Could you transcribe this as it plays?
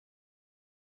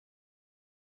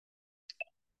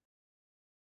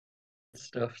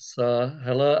Stuff. So,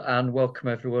 hello and welcome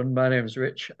everyone. My name's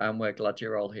Rich and we're glad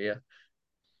you're all here.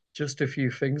 Just a few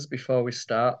things before we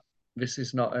start. This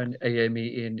is not an AA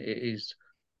meeting, it is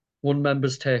one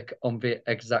member's take on the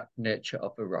exact nature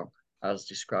of the wrong, as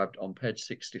described on page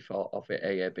 64 of the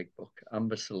AA Big Book and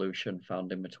the solution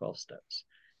found in the 12 steps.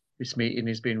 This meeting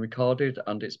is being recorded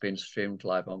and it's being streamed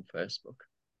live on Facebook.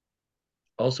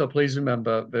 Also, please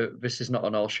remember that this is not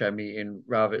an all-share meeting,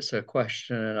 rather it's a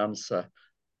question and answer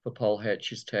for Paul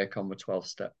H's take on the 12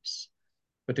 steps.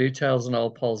 For details on all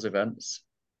Paul's events,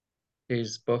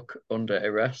 his book Under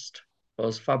Arrest,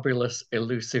 those fabulous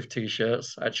elusive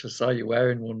t-shirts, I actually saw you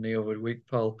wearing one the other week,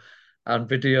 Paul, and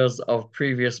videos of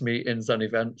previous meetings and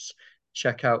events,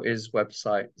 check out his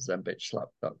website,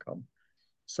 zenbitchslap.com.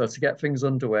 So to get things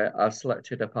underway, I've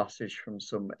selected a passage from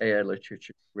some AA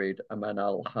literature to read, and then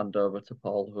I'll hand over to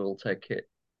Paul, who will take it.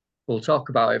 We'll talk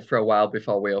about it for a while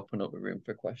before we open up the room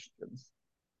for questions.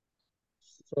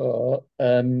 So,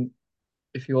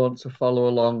 if you want to follow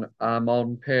along, I'm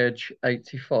on page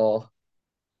 84,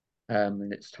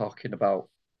 and it's talking about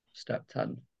step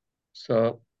 10.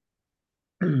 So,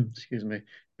 excuse me,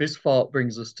 this thought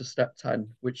brings us to step 10,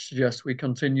 which suggests we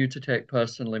continue to take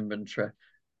personal inventory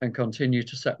and continue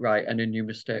to set right any new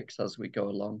mistakes as we go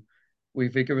along. We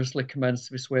vigorously commence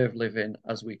this way of living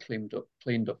as we cleaned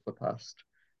up the past.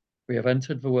 We have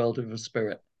entered the world of the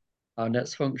spirit. Our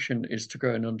next function is to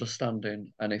grow in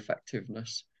understanding and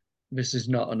effectiveness. This is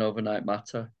not an overnight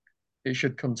matter. It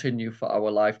should continue for our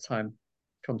lifetime.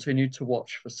 Continue to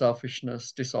watch for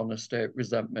selfishness, dishonesty,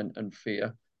 resentment, and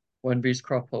fear. When these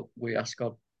crop up, we ask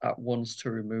God at once to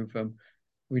remove them.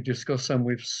 We discuss them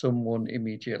with someone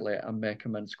immediately and make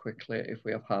amends quickly if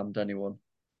we have harmed anyone.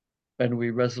 Then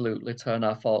we resolutely turn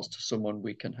our thoughts to someone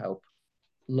we can help.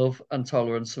 Love and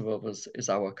tolerance of others is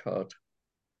our code.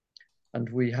 And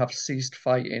we have ceased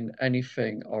fighting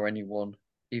anything or anyone,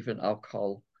 even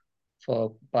alcohol,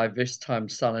 for by this time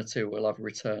sanity will have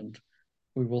returned.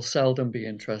 We will seldom be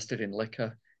interested in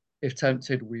liquor. If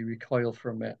tempted, we recoil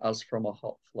from it as from a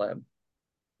hot flame.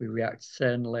 We react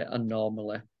sanely and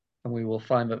normally, and we will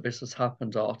find that this has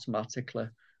happened automatically.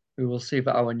 We will see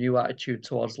that our new attitude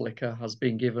towards liquor has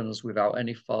been given us without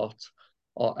any thought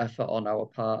or effort on our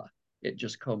part. It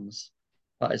just comes.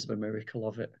 That is the miracle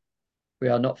of it. We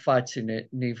are not fighting it,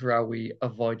 neither are we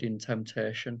avoiding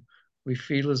temptation. We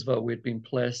feel as though we'd been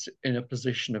placed in a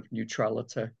position of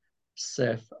neutrality,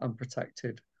 safe and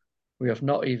protected. We have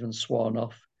not even sworn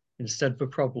off. Instead, the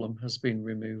problem has been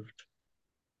removed.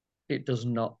 It does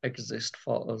not exist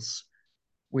for us.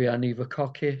 We are neither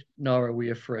cocky nor are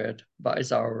we afraid. That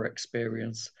is our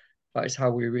experience. That is how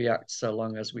we react so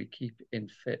long as we keep in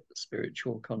fit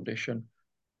spiritual condition.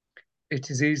 It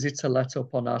is easy to let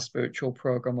up on our spiritual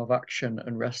program of action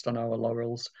and rest on our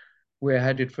laurels. We're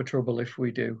headed for trouble if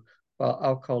we do, but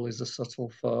alcohol is a subtle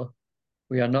foe.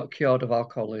 We are not cured of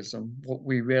alcoholism. What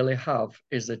we really have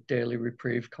is a daily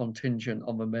reprieve contingent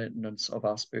on the maintenance of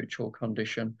our spiritual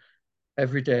condition.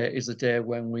 Every day is a day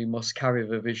when we must carry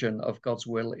the vision of God's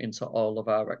will into all of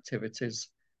our activities.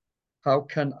 How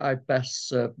can I best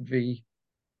serve thee?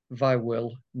 Thy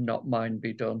will, not mine,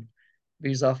 be done.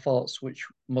 These are thoughts which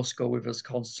must go with us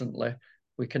constantly.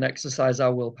 We can exercise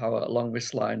our willpower along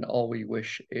this line. All we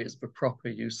wish is the proper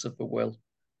use of the will.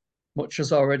 Much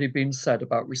has already been said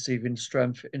about receiving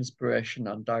strength, inspiration,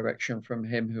 and direction from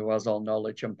Him who has all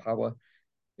knowledge and power.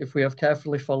 If we have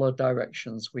carefully followed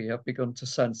directions, we have begun to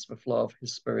sense the flow of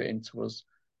His Spirit into us.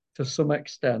 To some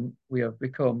extent, we have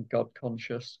become God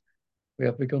conscious. We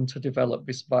have begun to develop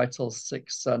this vital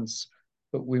sixth sense,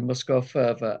 but we must go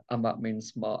further, and that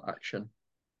means more action.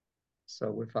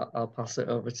 So with that, I'll pass it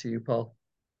over to you, Paul.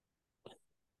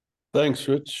 Thanks,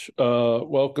 Rich.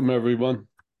 Welcome, everyone.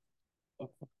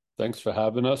 Thanks for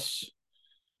having us.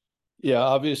 Yeah,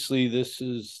 obviously, this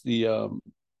is the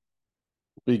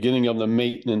beginning of the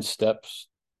maintenance steps,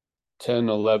 10,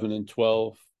 11, and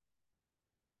 12.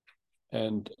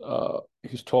 And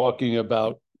he's talking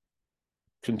about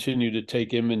continue to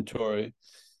take inventory.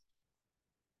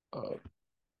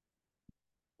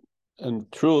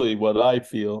 And truly, what I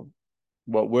feel,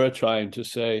 what we're trying to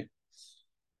say,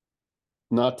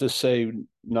 not to say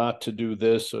not to do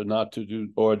this or not to do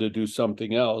or to do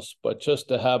something else, but just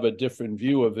to have a different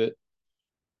view of it.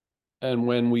 And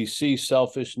when we see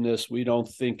selfishness, we don't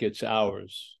think it's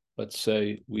ours. Let's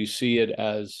say we see it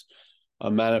as a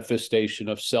manifestation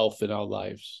of self in our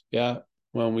lives. Yeah.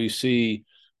 When we see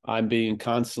I'm being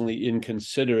constantly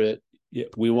inconsiderate,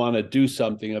 we want to do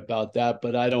something about that,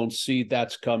 but I don't see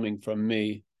that's coming from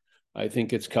me. I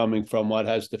think it's coming from what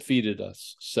has defeated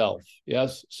us, self.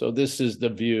 Yes. So this is the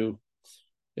view.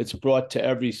 It's brought to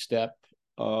every step.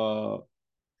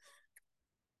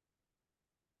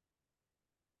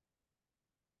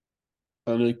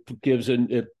 and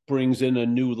it brings in a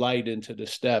new light into the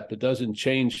step. It doesn't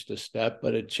change the step,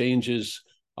 but it changes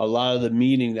a lot of the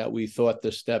meaning that we thought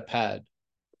the step had.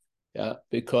 Yeah,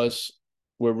 because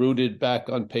we're rooted back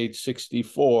on page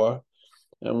 64,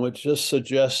 and we're just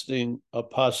suggesting a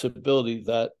possibility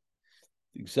that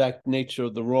the exact nature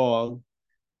of the wrong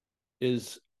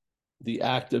is the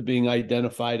act of being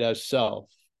identified as self.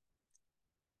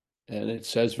 And it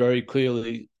says very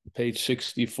clearly, page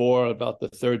 64, about the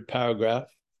third paragraph,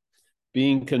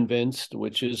 being convinced,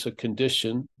 which is a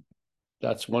condition.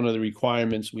 That's one of the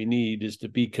requirements we need, is to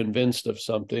be convinced of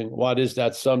something. What is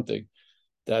that something?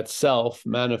 That self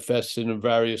manifests in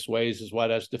various ways is what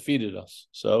has defeated us.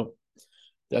 So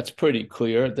that's pretty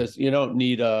clear. You don't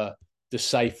need a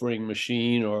deciphering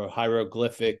machine or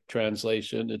hieroglyphic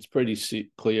translation. It's pretty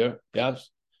clear. Yes.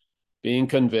 Being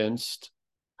convinced.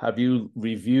 Have you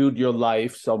reviewed your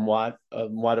life somewhat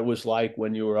of what it was like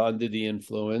when you were under the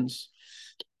influence?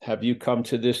 Have you come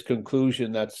to this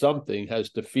conclusion that something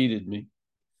has defeated me?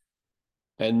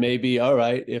 And maybe, all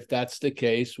right, if that's the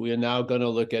case, we are now going to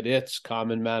look at its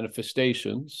common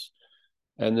manifestations.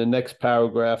 And the next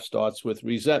paragraph starts with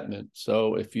resentment.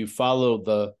 So if you follow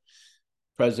the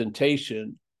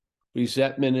presentation,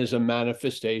 resentment is a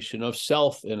manifestation of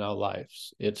self in our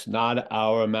lives. It's not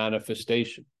our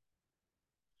manifestation.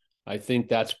 I think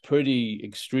that's pretty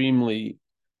extremely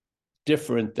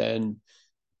different than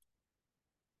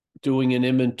doing an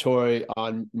inventory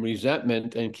on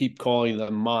resentment and keep calling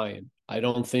them mine. I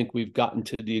don't think we've gotten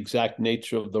to the exact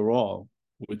nature of the wrong,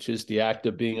 which is the act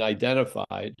of being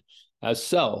identified as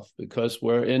self, because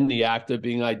we're in the act of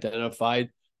being identified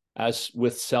as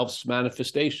with self's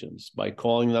manifestations by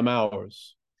calling them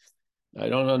ours. I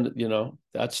don't,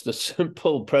 that's the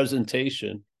simple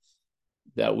presentation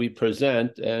that we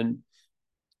present. And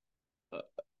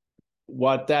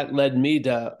what that led me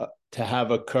to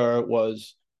have occur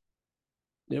was,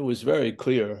 it was very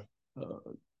clear.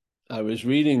 I was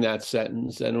reading that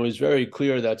sentence, and it was very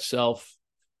clear that self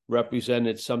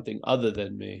represented something other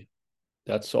than me.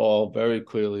 That's all very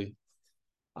clearly.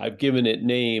 I've given it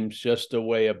names, just a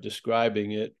way of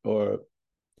describing it, or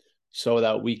so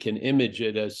that we can image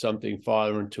it as something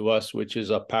foreign to us, which is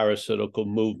a parasitical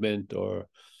movement or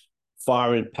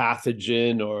foreign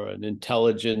pathogen or an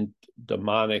intelligent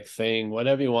demonic thing,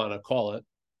 whatever you want to call it.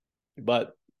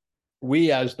 But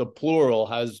we, as the plural,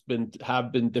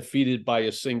 have been defeated by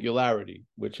a singularity,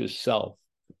 which is self.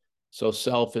 So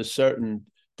self is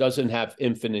doesn't have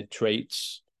infinite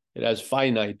traits. It has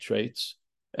finite traits.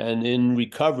 And in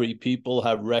recovery, people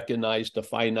have recognized the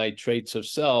finite traits of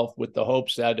self with the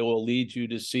hopes that it will lead you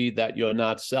to see that you're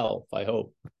not self, I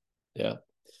hope. Yeah.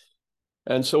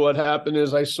 And so what happened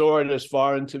is I saw it as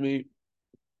foreign to me.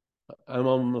 I'm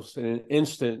almost in an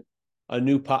instant, a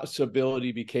new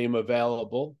possibility became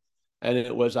available. And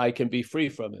it was, I can be free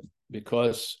from it,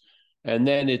 and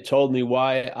then it told me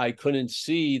why I couldn't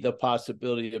see the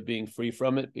possibility of being free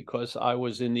from it, because I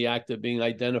was in the act of being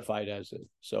identified as it.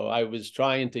 So I was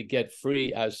trying to get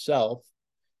free as self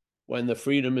when the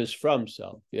freedom is from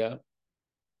self. Yeah.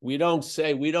 We don't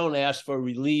ask for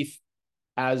relief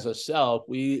as a self.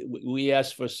 We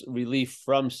ask for relief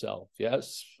from self.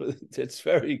 Yes. It's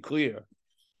very clear.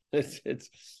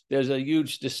 There's a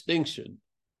huge distinction.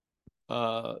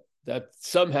 That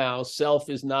somehow self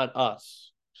is not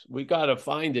us. We got to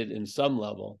find it in some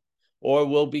level, or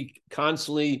we'll be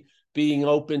constantly being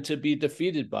open to be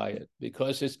defeated by it,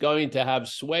 because it's going to have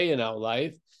sway in our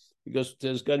life, because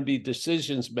there's going to be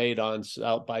decisions made on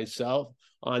self by self,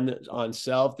 on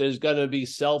self. There's going to be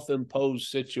self-imposed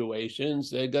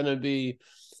situations. They're going to be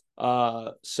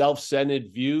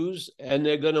self-centered views, and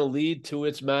they're going to lead to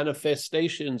its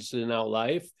manifestations in our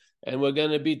life. And we're going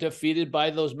to be defeated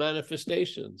by those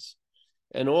manifestations.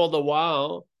 And all the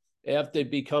while, after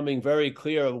becoming very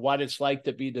clear of what it's like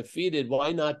to be defeated,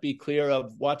 why not be clear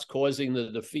of what's causing the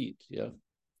defeat? Yeah.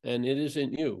 And it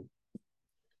isn't you.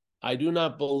 I do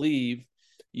not believe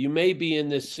you may be in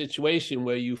this situation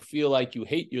where you feel like you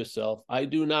hate yourself. I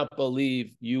do not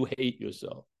believe you hate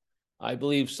yourself. I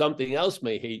believe something else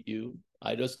may hate you.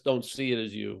 I just don't see it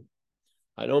as you.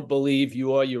 I don't believe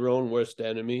you are your own worst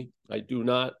enemy. I do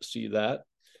not see that.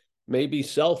 Maybe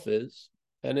self is.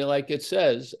 And like it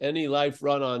says, any life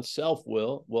run on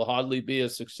self-will will hardly be a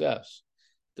success.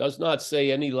 It does not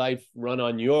say any life run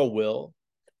on your will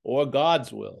or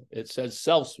God's will. It says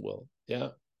self's will. Yeah.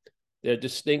 They're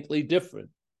distinctly different.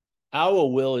 Our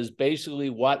will is basically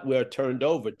what we're turned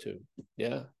over to.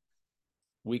 Yeah.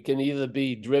 We can either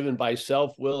be driven by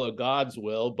self-will or God's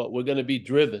will, but we're going to be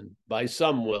driven by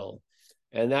some will.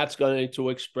 And that's going to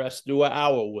express through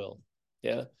our will.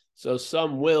 Yeah. So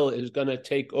some will is going to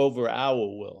take over our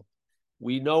will.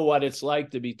 We know what it's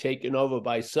like to be taken over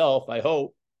by self, I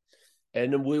hope.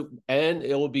 And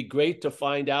it will be great to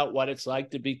find out what it's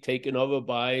like to be taken over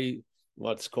by,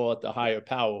 let's call it the higher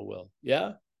power will.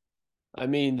 Yeah. I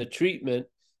mean, the treatment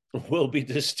will be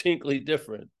distinctly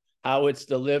different. How it's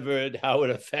delivered, how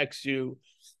it affects you,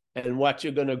 and what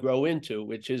you're going to grow into,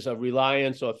 which is a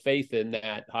reliance or faith in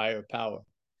that higher power.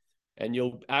 And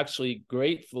you'll actually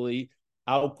gratefully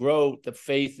outgrow the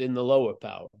faith in the lower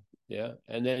power. Yeah.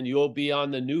 And then you'll be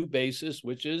on the new basis,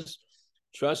 which is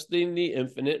trusting the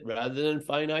infinite rather than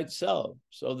finite self.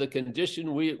 So the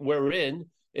condition we're in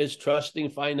is trusting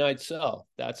finite self.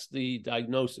 That's the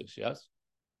diagnosis. Yes.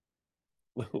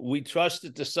 We trust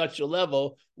it to such a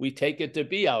level, we take it to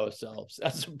be ourselves.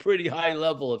 That's a pretty high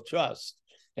level of trust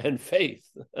and faith.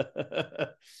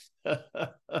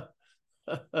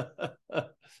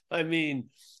 I mean,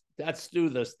 that's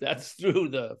through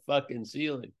the fucking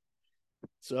ceiling.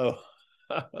 So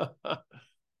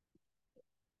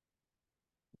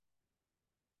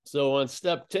so on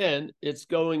step 10, it's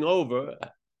going over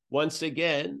once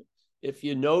again. If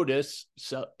you notice,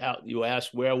 so you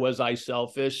ask, where was I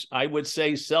selfish? I would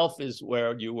say self is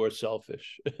where you were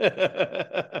selfish.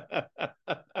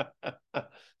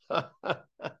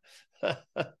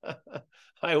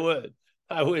 I would.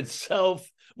 Self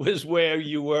was where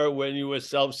you were when you were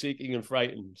self-seeking and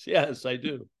frightened. Yes, I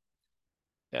do.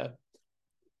 Yeah.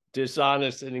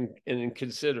 Dishonest and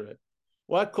inconsiderate.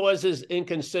 What causes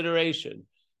inconsideration?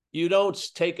 You don't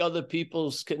take other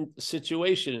people's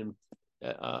situation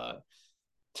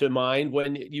to mind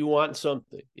when you want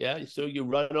something. Yeah. So you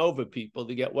run over people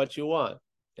to get what you want.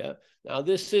 Yeah. Now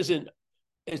this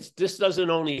doesn't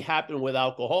only happen with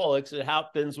alcoholics. It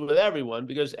happens with everyone,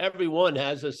 because everyone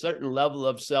has a certain level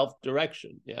of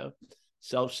self-direction. Yeah.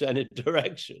 Self-centered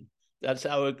direction. That's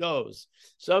how it goes.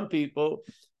 Some people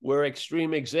were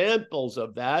extreme examples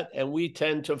of that. And we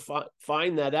tend to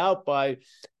find that out by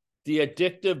the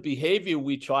addictive behavior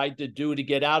we tried to do to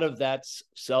get out of that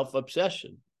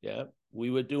self-obsession. Yeah. We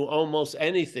would do almost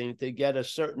anything to get a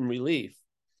certain relief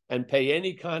and pay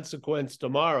any consequence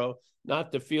tomorrow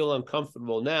not to feel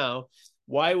uncomfortable now.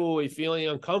 Why were we feeling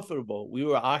uncomfortable? We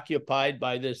were occupied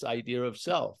by this idea of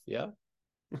self. Yeah.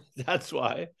 That's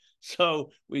why. So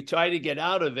we try to get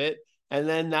out of it. And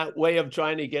then that way of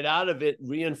trying to get out of it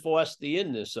reinforced the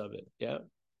inness of it. Yeah.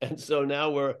 And so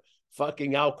now we're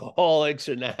fucking alcoholics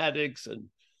and addicts and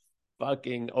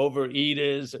fucking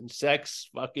overeaters and sex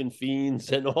fucking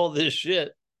fiends and all this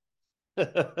shit.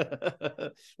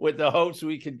 With the hopes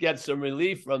we could get some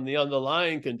relief from the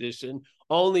underlying condition,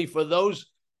 only for those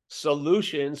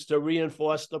solutions to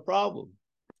reinforce the problem.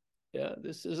 Yeah,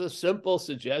 this is a simple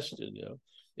suggestion. You know,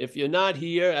 if you're not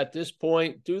here at this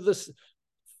point, do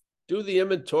the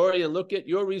inventory and look at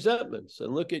your resentments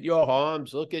and look at your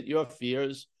harms, look at your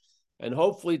fears, and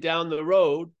hopefully down the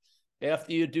road,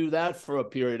 after you do that for a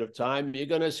period of time, you're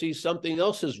going to see something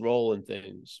else's role in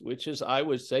things, which is, I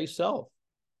would say, self.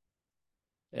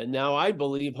 And now I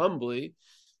believe humbly,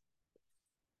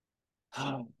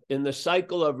 in the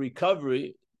cycle of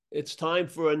recovery, it's time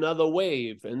for another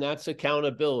wave, and that's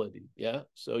accountability. Yeah.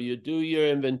 So you do your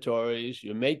inventories,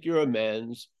 you make your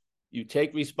amends, you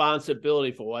take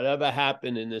responsibility for whatever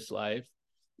happened in this life.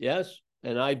 Yes.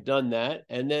 And I've done that.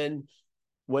 And then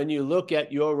when you look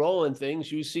at your role in things,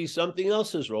 you see something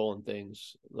else's role in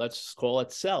things. Let's call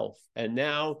it self. And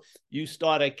now you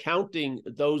start accounting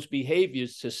those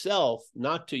behaviors to self,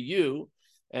 not to you.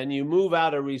 And you move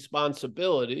out of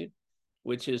responsibility,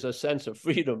 which is a sense of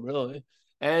freedom, really.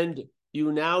 And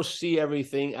you now see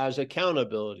everything as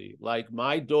accountability. Like,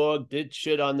 my dog did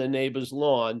shit on the neighbor's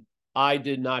lawn. I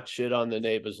did not shit on the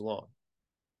neighbor's lawn.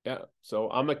 Yeah. So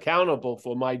I'm accountable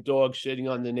for my dog shitting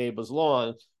on the neighbor's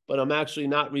lawn, but I'm actually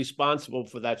not responsible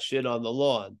for that shit on the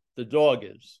lawn. The dog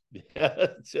is.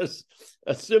 It's just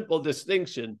a simple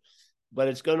distinction, but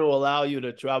it's going to allow you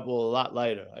to travel a lot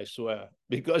lighter, I swear.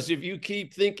 Because if you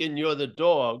keep thinking you're the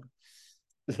dog,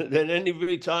 then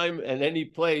every time and any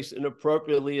place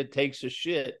inappropriately it takes a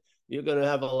shit, you're going to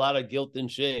have a lot of guilt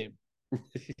and shame.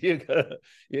 You're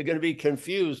gonna be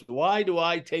confused. Why do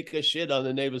I take a shit on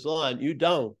the neighbor's lawn? You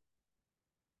don't.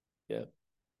 Yeah.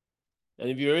 And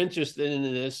if you're interested in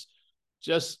this,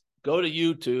 just go to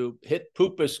YouTube, hit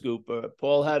Pooper Scooper,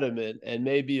 Paul Hederman, and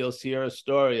maybe you'll hear a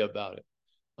story about it,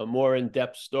 a more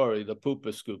in-depth story, the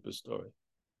Pooper Scooper story,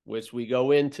 which we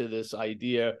go into this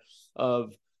idea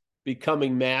of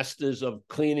becoming masters of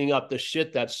cleaning up the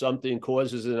shit that something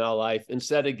causes in our life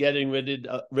instead of getting rid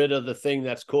of the thing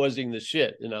that's causing the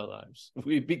shit in our lives.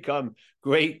 We become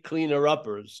great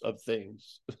cleaner-uppers of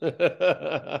things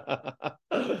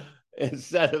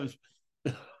instead of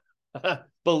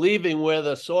Believing we're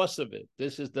the source of it.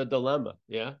 This is the dilemma.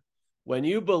 Yeah. When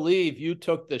you believe you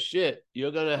took the shit,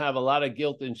 you're going to have a lot of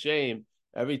guilt and shame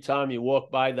every time you walk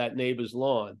by that neighbor's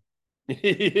lawn.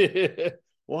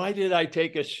 Why did I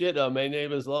take a shit on my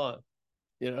neighbor's lawn?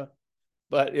 You know,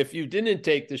 but if you didn't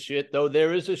take the shit, though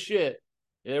there is a shit,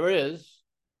 there is,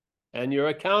 and you're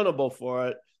accountable for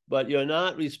it, but you're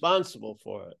not responsible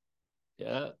for it.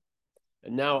 Yeah.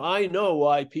 And now I know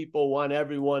why people want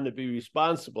everyone to be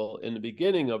responsible in the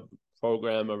beginning of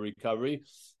program of recovery,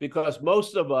 because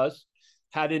most of us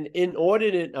had an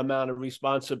inordinate amount of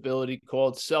responsibility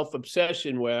called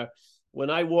self-obsession, where when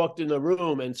I walked in the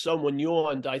room and someone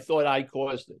yawned, I thought I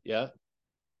caused it. Yeah.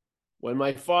 When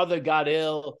my father got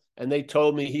ill and they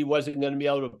told me he wasn't going to be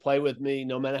able to play with me,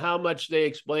 no matter how much they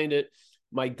explained it,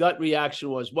 my gut reaction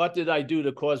was, what did I do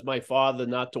to cause my father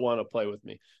not to want to play with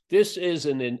me? This is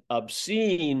an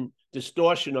obscene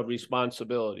distortion of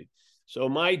responsibility. So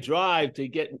my drive to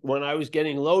get, when I was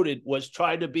getting loaded, was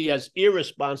try to be as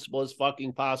irresponsible as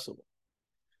fucking possible.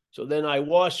 So then I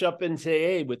wash up into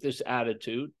AA with this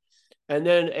attitude. And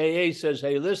then AA says,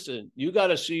 hey, listen, you got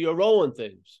to see your rolling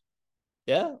things.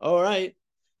 Yeah, all right.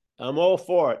 I'm all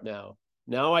for it now.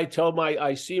 Now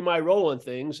I see my rolling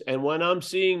things, and when I'm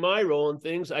seeing my rolling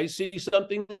things, I see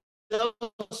something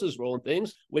else's rolling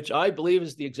things, which I believe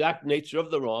is the exact nature of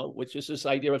the wrong, which is this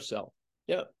idea of self.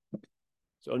 Yeah.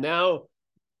 So now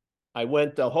I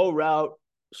went the whole route,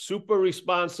 super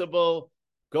responsible,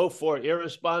 go for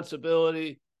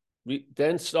irresponsibility,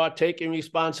 then start taking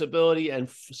responsibility, and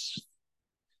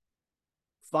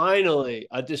finally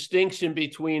a distinction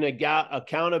between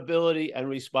accountability and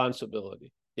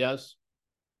responsibility. Yes.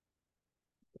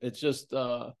 It's just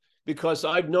because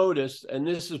I've noticed, and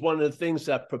this is one of the things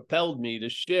that propelled me to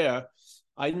share,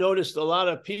 I noticed a lot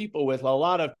of people with a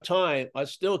lot of time are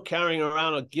still carrying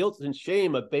around a guilt and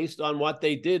shame based on what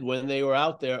they did when they were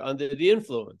out there under the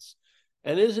influence.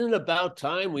 And isn't it about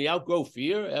time we outgrow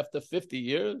fear after 50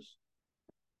 years?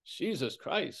 Jesus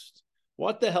Christ.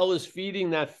 What the hell is feeding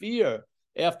that fear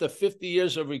after 50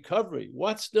 years of recovery?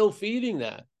 What's still feeding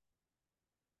that?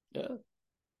 Yeah.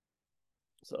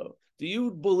 So do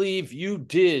you believe you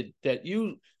did that?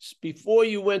 You, before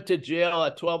you went to jail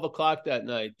at 12 o'clock that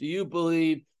night, do you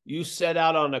believe you set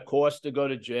out on a course to go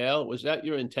to jail? Was that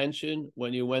your intention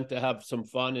when you went to have some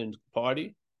fun and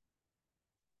party?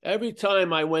 Every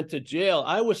time I went to jail,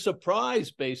 I was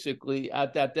surprised basically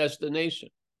at that destination.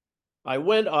 I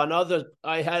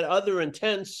had other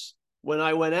intents when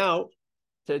I went out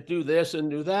to do this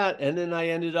and do that. And then I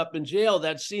ended up in jail.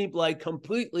 That seemed like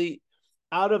completely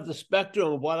out of the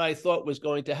spectrum of what I thought was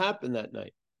going to happen that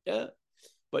night. Yeah.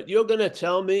 But you're going to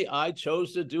tell me I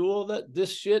chose to do all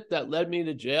this shit that led me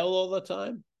to jail all the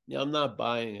time? Yeah, I'm not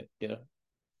buying it. Yeah.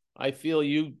 I feel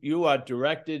you are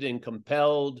directed and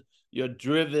compelled. You're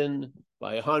driven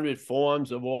by 100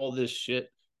 forms of all this shit.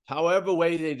 However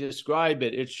way they describe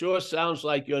it, it sure sounds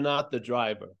like you're not the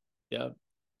driver. Yeah.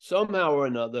 Somehow or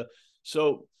another.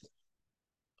 So,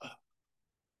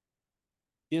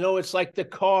 it's like the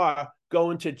car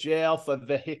going to jail for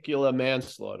vehicular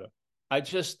manslaughter. I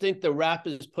just think the rap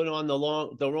is put on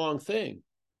the wrong thing.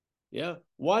 Yeah.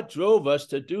 What drove us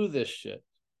to do this shit?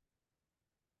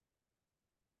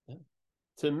 Yeah.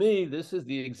 To me, this is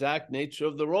the exact nature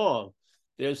of the wrong.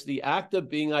 There's the act of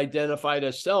being identified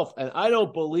as self. And I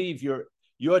don't believe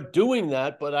you're doing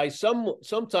that, but I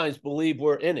sometimes believe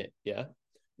we're in it. Yeah.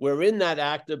 We're in that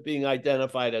act of being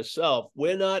identified as self.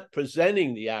 We're not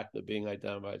presenting the act of being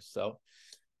identified as self.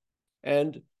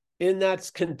 And in that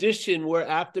condition, we're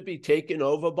apt to be taken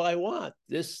over by what?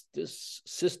 This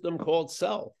system called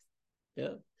self.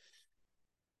 Yeah.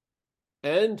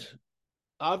 And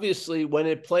obviously, when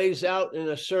it plays out in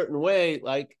a certain way,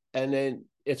 and then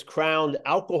it's crowned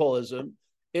alcoholism,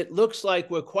 it looks like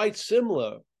we're quite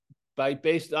similar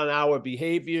based on our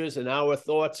behaviors and our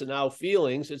thoughts and our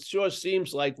feelings. It sure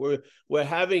seems like we're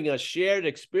having a shared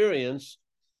experience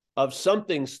of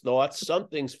something's thoughts,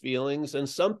 something's feelings, and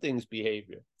something's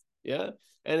behavior. Yeah.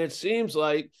 And it seems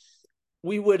like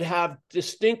we would have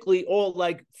distinctly all,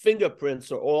 like,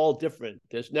 fingerprints are all different.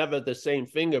 There's never the same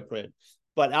fingerprint.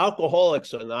 But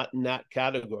alcoholics are not in that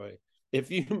category. If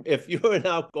you're an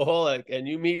alcoholic and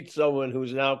you meet someone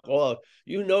who's an alcoholic,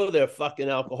 they're fucking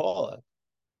alcoholic.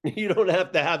 You don't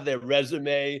have to have their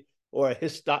resume or a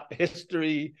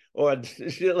history or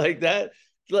shit like that.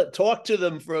 Talk to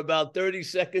them for about 30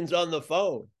 seconds on the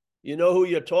phone. You know who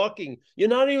you're talking. You're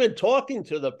not even talking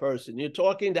to the person. You're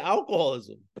talking to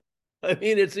alcoholism. I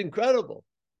mean, it's incredible.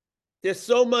 There's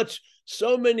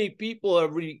so many people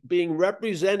are being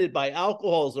represented by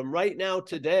alcoholism right now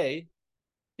today.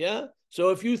 Yeah. So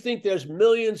if you think there's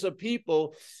millions of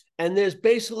people and there's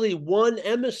basically one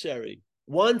emissary,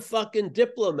 one fucking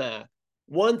diplomat,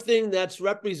 one thing that's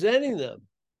representing them.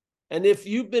 And if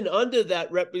you've been under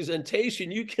that representation,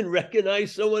 you can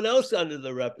recognize someone else under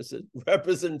the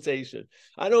representation.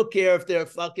 I don't care if they're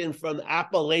fucking from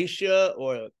Appalachia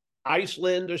or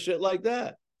Iceland or shit like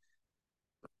that.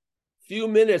 Few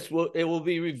minutes, it will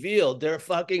be revealed they're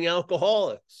fucking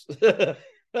alcoholics or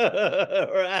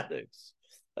addicts.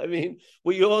 I mean,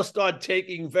 we all start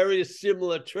taking very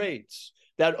similar traits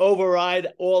that override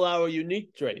all our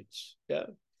unique traits. Yeah.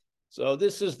 So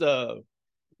this is the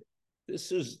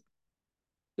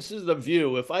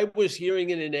view. If I was hearing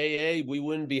it in AA, we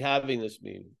wouldn't be having this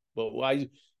meeting. But I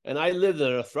lived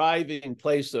in a thriving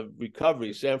place of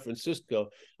recovery, San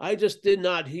Francisco. I just did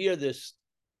not hear this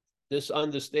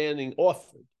understanding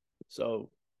offered. So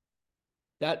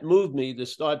that moved me to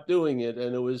start doing it,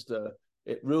 and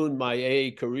it ruined my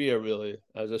AA career really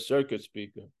as a circuit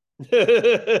speaker.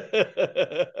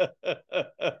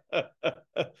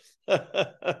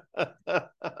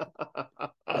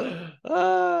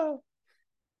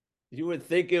 You would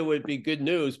think it would be good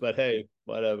news, but hey,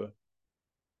 whatever.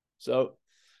 So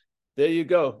there you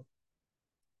go.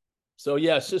 So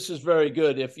yes, this is very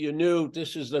good. If you're new,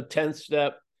 this is the 10th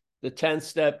step. The 10th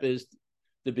step is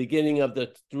the beginning of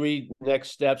the 3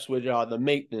 next steps, which are the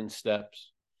maintenance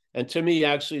steps. And to me,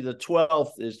 actually, the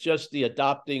 12th is just the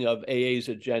adopting of AA's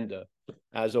agenda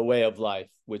as a way of life,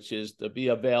 which is to be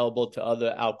available to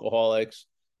other alcoholics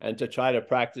and to try to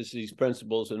practice these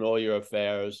principles in all your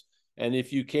affairs. And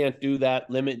if you can't do that,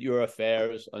 limit your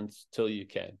affairs until you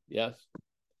can. Yes.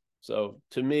 So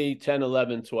to me, 10,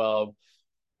 11, 12.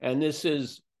 And this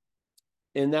is,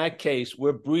 in that case,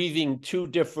 we're breathing 2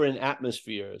 different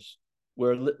atmospheres.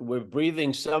 We're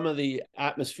breathing some of the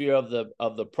atmosphere of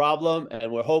the problem,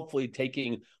 and we're hopefully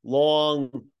taking long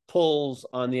pulls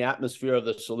on the atmosphere of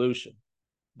the solution.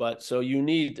 But so you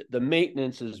need, the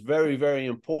maintenance is very, very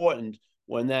important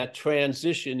when that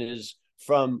transition is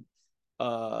from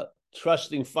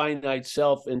trusting finite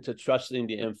self into trusting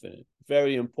the infinite.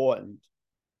 Very important.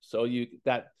 So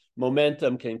that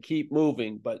momentum can keep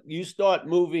moving, but you start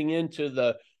moving into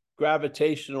the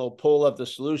gravitational pull of the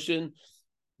solution,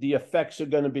 the effects are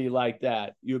going to be like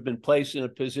that. You've been placed in a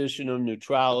position of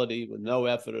neutrality with no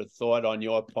effort or thought on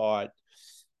your part.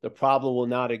 The problem will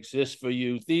not exist for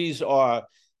you. This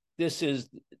is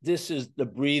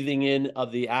the breathing in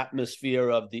of the atmosphere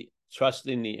of the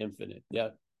trusting the infinite. Yeah.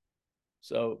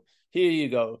 So here you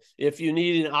go. If you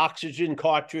need an oxygen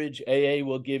cartridge, AA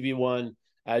will give you one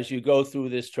as you go through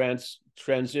this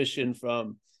transition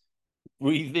from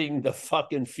breathing the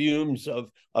fucking fumes of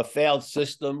a failed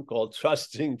system called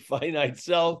trusting finite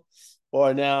self,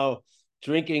 or now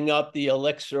drinking up the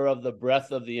elixir of the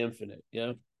breath of the infinite.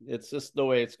 Yeah, it's just the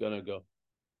way it's going to go.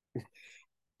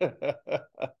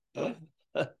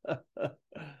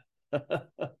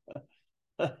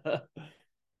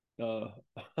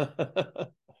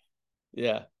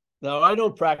 Yeah. Now, I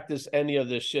don't practice any of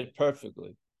this shit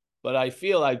perfectly, but I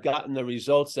feel I've gotten the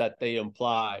results that they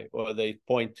imply or they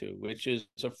point to, which is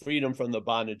a freedom from the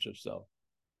bondage of self.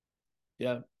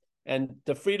 Yeah. And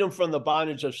the freedom from the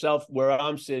bondage of self, where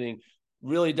I'm sitting,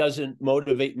 really doesn't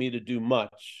motivate me to do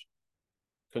much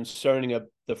concerning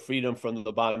the freedom from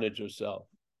the bondage of self.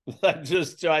 I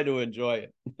just try to enjoy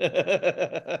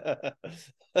it.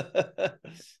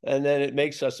 And then it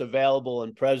makes us available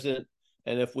and present.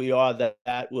 And if we are,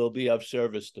 that will be of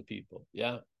service to people.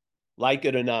 Yeah. Like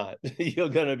it or not, you're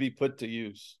going to be put to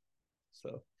use.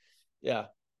 So, yeah.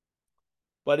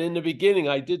 But in the beginning,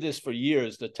 I did this for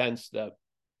years, the 10th step.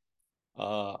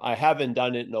 I haven't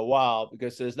done it in a while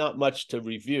because there's not much to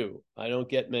review. I don't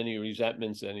get many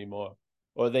resentments anymore.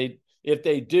 Or if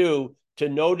they do, to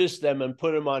notice them and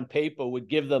put them on paper would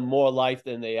give them more life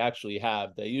than they actually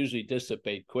have. They usually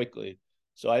dissipate quickly.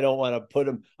 So I don't want to put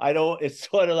them, it's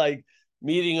sort of like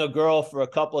meeting a girl for a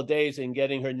couple of days and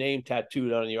getting her name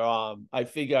tattooed on your arm. I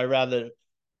figure I'd rather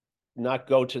not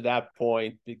go to that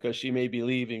point because she may be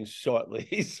leaving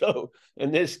shortly. So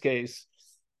in this case,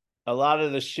 a lot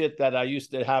of the shit that I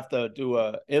used to have to do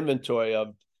an inventory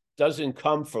of doesn't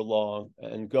come for long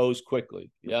and goes quickly.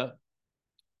 Yeah.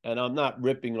 And I'm not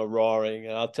ripping or roaring.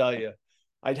 And I'll tell you,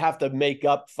 I'd have to make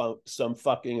up some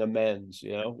fucking amends,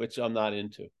 which I'm not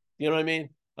into. You know what I mean?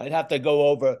 I'd have to go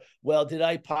over, well, did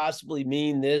I possibly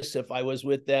mean this if I was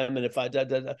with them? And if I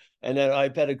did, and then I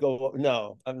better go.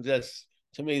 No,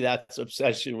 to me, that's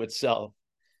obsession with self.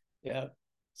 Yeah.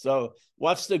 So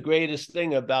what's the greatest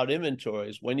thing about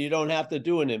inventories? When you don't have to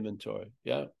do an inventory.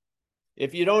 Yeah.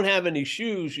 If you don't have any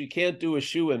shoes, you can't do a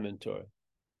shoe inventory.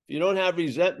 If you don't have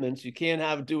resentments, you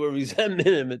can't do a resentment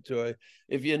inventory.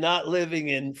 If you're not living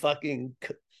in fucking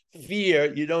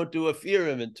fear, you don't do a fear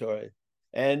inventory.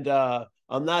 And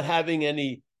I'm not having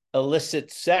any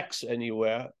illicit sex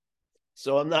anywhere,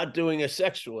 so I'm not doing a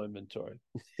sexual inventory.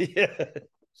 Yeah.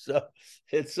 So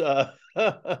it's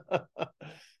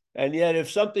and yet if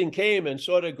something came and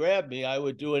sort of grabbed me, I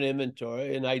would do an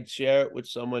inventory and I'd share it with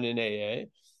someone in AA.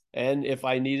 And if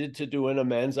I needed to do an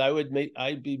amends,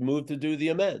 I'd be moved to do the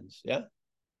amends. Yeah.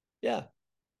 Yeah.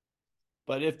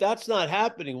 But if that's not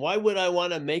happening, why would I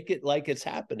want to make it like it's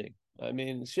happening? I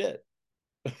mean, shit.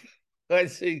 I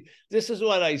see. This is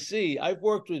what I see. I've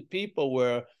worked with people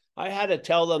where I had to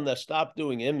tell them to stop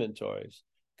doing inventories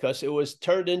because it was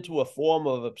turned into a form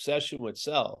of obsession with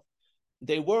self.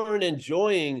 They weren't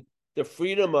enjoying the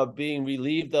freedom of being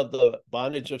relieved of the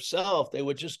bondage of self. They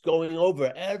were just going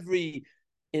over every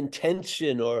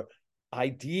intention or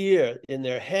idea in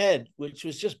their head, which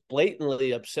was just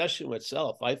blatantly obsession with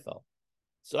self, I felt.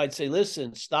 So I'd say,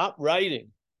 listen, stop writing.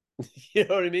 You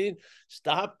know what I mean?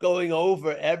 Stop going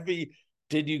over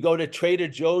did you go to Trader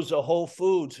Joe's or Whole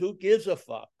Foods? Who gives a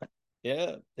fuck?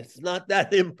 Yeah, it's not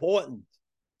that important.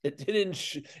 It didn't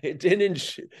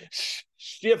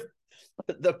shift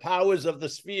the powers of the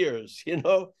spheres, you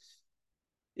know?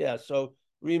 Yeah, so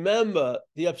remember,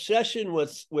 the obsession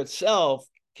with self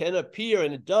can appear,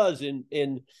 and it does,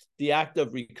 in the act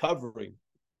of recovering.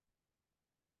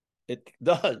 It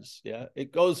does, yeah.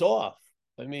 It goes off.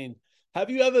 I mean, have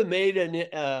you ever made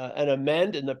an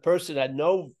amend and the person had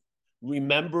no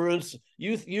remembrance?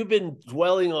 You've been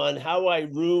dwelling on how I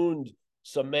ruined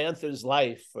Samantha's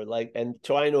life and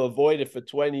trying to avoid it for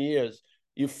 20 years.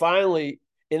 You finally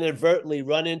inadvertently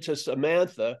run into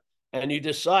Samantha and you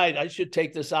decide, I should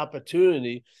take this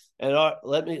opportunity and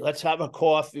let's have a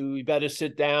coffee. We better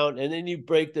sit down. And then you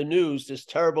break the news, this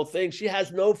terrible thing. She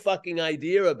has no fucking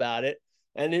idea about it.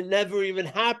 And it never even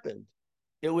happened.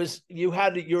 It was, you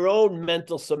had your own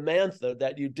mental Samantha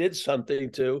that you did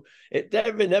something to. It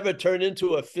never turned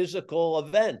into a physical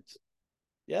event.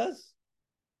 Yes?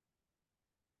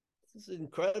 This is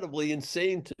incredibly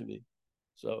insane to me.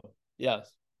 So,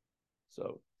 yes.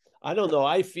 So, I don't know.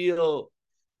 I feel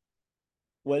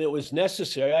when it was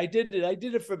necessary, I did it. I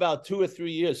did it for about 2 or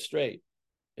 3 years straight.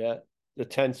 Yeah. The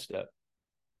 10th step.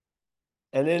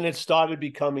 And then it started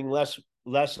becoming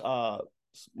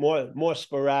more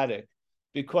sporadic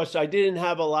because I didn't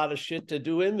have a lot of shit to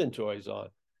do inventories on,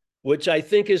 which I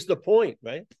think is the point,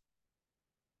 right?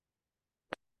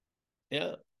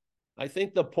 Yeah. I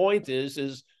think the point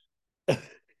is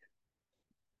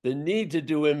the need to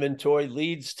do inventory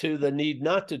leads to the need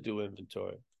not to do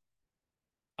inventory.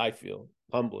 I feel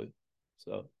humbly.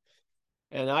 So,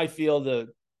 and I feel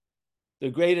the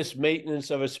greatest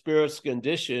maintenance of a spirit's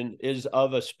condition is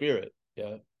of a spirit.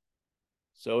 Yeah.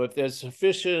 So if there's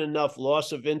sufficient enough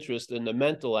loss of interest in the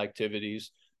mental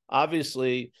activities,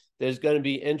 obviously there's going to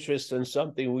be interest in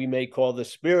something we may call the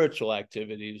spiritual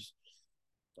activities.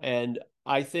 And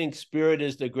I think spirit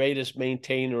is the greatest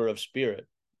maintainer of spirit.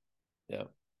 Yeah.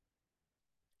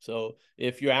 So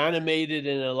if you're animated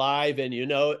and alive and you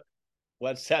know it,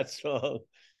 what's that song?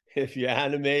 If you're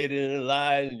animated and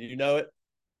alive and you know it,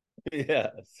 yeah,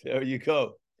 there you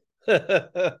go.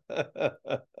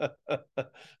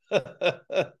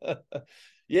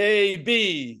 Yay,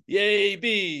 B, yay,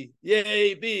 B,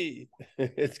 yay, B.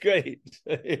 It's great.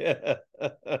 Yeah.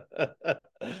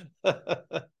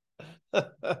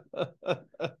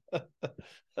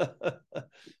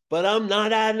 But I'm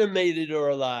not animated or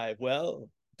alive. Well,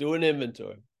 do an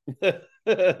inventory.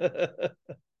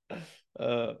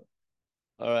 All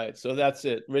right, so that's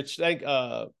it. Rich, thanks.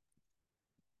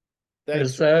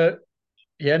 There's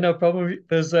yeah, no problem.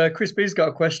 There's Chris B's got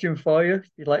a question for you. If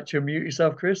you'd like to unmute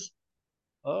yourself, Chris.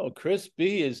 Oh, Chris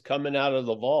B is coming out of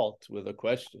the vault with a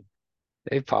question.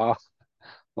 Hey, Paul.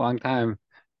 Long time.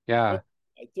 Yeah.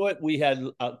 I thought we had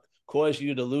caused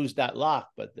you to lose that lock,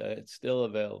 but it's still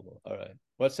available. All right.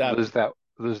 What's happening?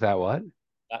 Lose that what?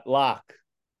 That lock.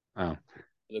 Oh,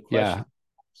 The yeah. question.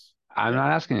 I'm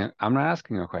not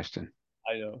asking a question.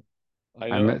 I know.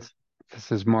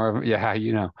 This is more of, yeah,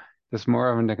 this is more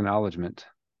of an acknowledgement.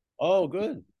 Oh,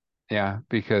 good. Yeah,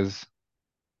 because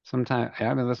sometimes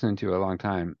I've been listening to you a long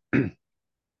time, and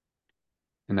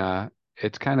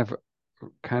it's kind of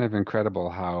incredible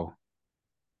how,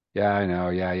 yeah, I know,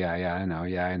 yeah, I know,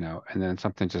 yeah, I know, and then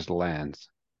something just lands.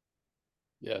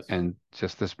 Yes. And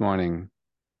just this morning,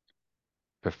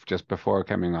 just before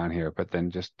coming on here, but then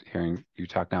just hearing you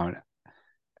talk now,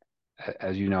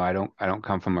 as you know, I don't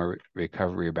come from a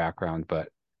recovery background, but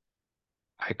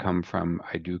I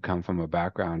do come from a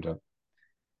background of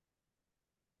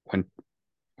when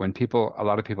when a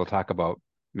lot of people talk about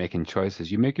making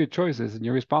choices, you make your choices and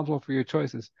you're responsible for your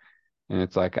choices. And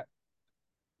it's like,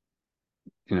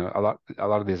 a lot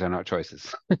of these are not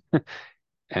choices.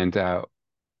 And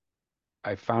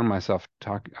I found myself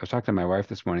I was talking to my wife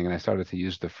this morning and I started to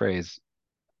use the phrase,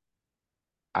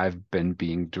 I've been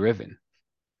being driven.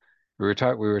 We were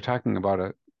talking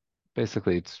about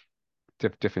basically it's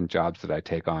different jobs that I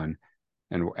take on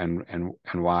and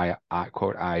why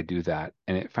I do that.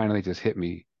 And it finally just hit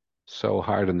me so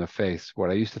hard in the face. What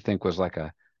I used to think was like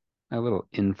a little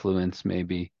influence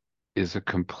maybe is a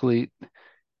complete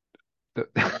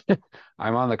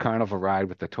I'm on the carnival ride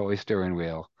with the toy steering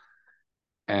wheel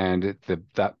and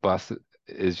that bus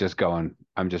is just going,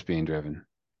 I'm just being driven.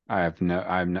 I'm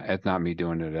not, it's not me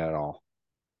doing it at all.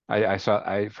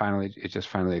 It just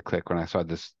finally clicked when I saw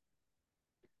this,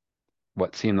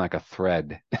 what seemed like a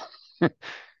thread.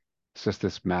 It's just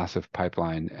this massive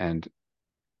pipeline, and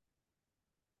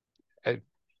it,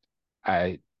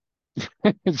 I,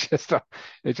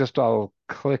 it just all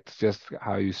clicked, just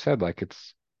how you said, like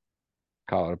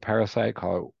call it a parasite,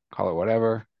 call it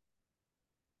whatever.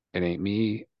 It ain't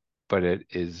me, but it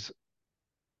is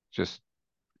just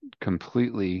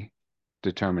completely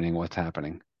determining what's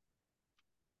happening.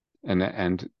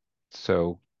 And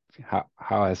so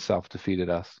how has self defeated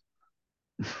us?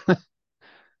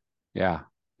 Yeah,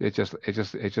 it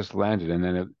just landed, and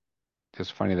then it's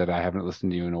just funny that I haven't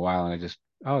listened to you in a while, and it's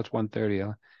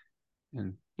 1:30,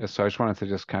 and so I just wanted to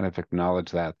just kind of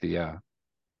acknowledge that the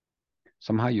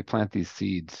somehow you plant these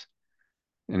seeds,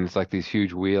 and it's like these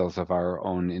huge wheels of our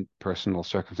own personal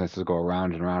circumstances go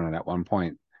around and around, and at one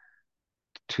point,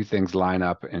 two things line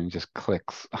up, and it just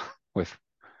clicks with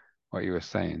what you were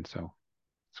saying. So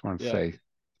just wanted to Yeah. say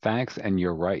thanks, and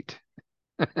you're right.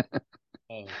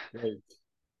 Oh, great.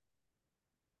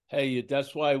 Hey,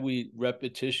 that's why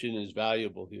repetition is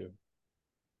valuable here.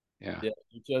 Yeah. Yeah,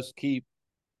 you just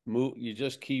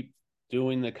keep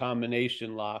doing the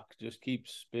combination lock, just keep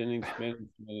spinning, spinning,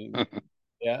 spinning.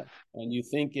 Yeah. And you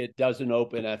think it doesn't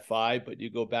open at 5, but you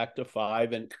go back to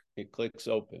 5 and it clicks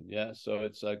open. Yeah. So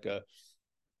it's like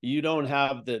you don't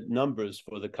have the numbers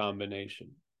for the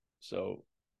combination. So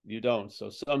you don't. So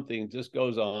something just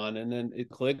goes on and then it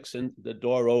clicks and the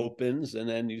door opens and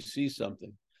then you see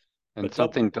something. And But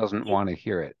something doesn't want to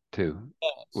hear it too,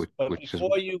 but which is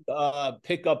before you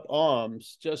pick up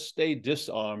arms, just stay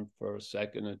disarmed for a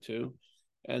second or two.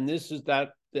 And this is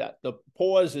that the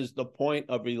pause is the point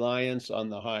of reliance on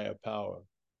the higher power.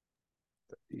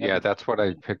 yeah, that's what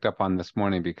I picked up on this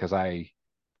morning because I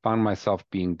found myself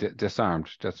being disarmed,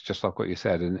 just like what you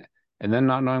said, and then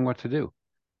not knowing what to do.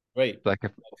 Great. Like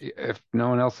if no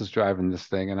one else is driving this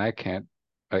thing and I can't,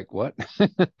 like what?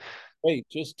 Great.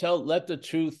 Just let the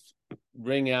truth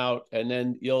ring out, and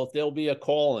then there'll be a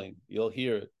calling. You'll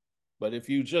hear it. But if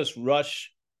you just rush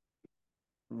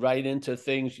right into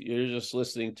things, you're just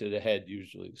listening to the head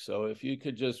usually. So if you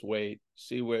could just wait,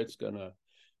 see where it's gonna,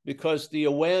 because the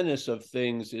awareness of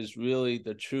things is really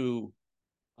the true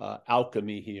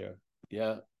alchemy here.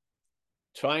 Yeah.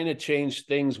 Trying to change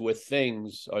things with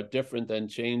things are different than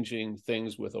changing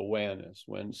things with awareness.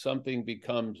 When something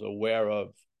becomes aware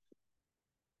of,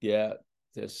 yeah,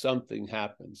 there's something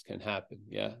can happen.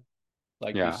 Yeah.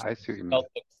 Like you Yeah, I see what you mean. felt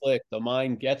the click, the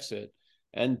mind gets it.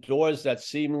 And doors that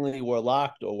seemingly were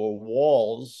locked or were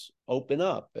walls open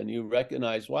up and you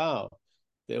recognize, wow,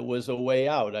 there was a way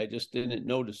out. I just didn't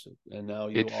notice it. And now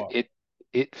you It's are.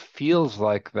 it feels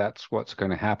like that's what's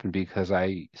going to happen because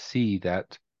I see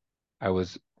that I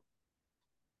was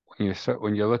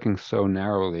when you're looking so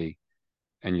narrowly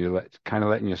and you're kind of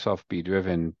letting yourself be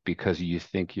driven because you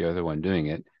think you're the one doing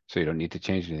it, so you don't need to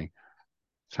change anything.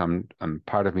 So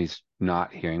part of me's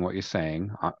not hearing what you're saying,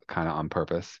 kind of on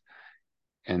purpose.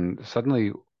 And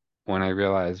suddenly, when I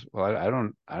realize, well,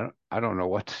 I don't know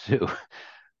what to do.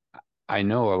 I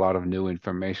know a lot of new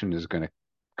information is going to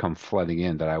come flooding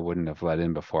in that I wouldn't have let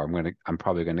in before. I'm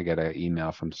probably going to get an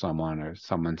email from someone, or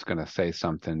someone's going to say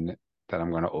something that I'm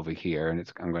going to overhear, and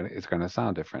it's going to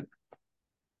sound different.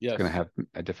 It's going to Yes. have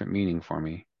a different meaning for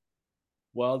me.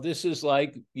 Well, this is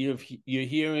like you're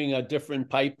hearing a different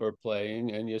piper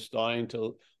playing and you're starting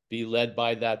to be led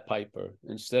by that piper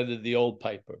instead of the old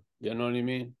piper. You know what I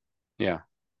mean? Yeah,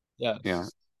 Yes. yeah.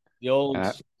 The old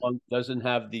Uh, song doesn't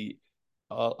have the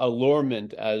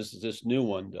allurement as this new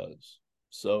one does.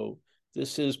 So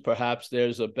this is perhaps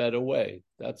there's a better way.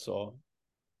 That's all.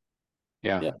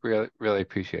 yeah, Yeah. really, really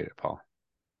appreciate it, Paul.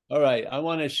 All right. I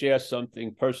want to share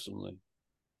something personally.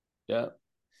 Yeah.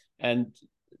 And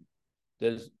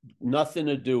there's nothing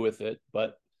to do with it.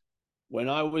 But when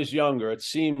I was younger, it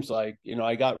seems like,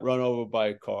 I got run over by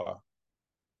a car.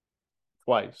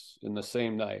 twice in the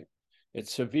same night. It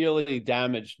severely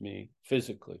damaged me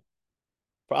physically,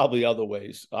 probably other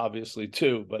ways, obviously,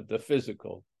 too, but the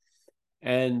physical.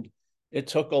 And it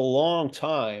took a long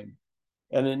time,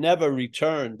 and it never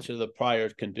returned to the prior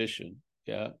condition.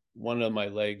 Yeah. One of my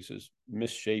legs is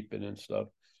misshapen and stuff.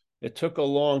 It took a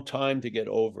long time to get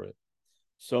over it.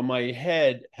 So my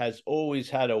head has always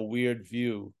had a weird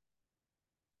view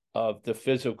of the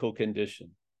physical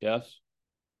condition. Yes.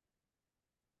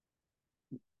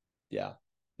 Yeah.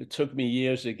 It took me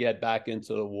years to get back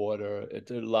into the water. It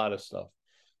did a lot of stuff.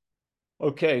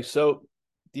 Okay. So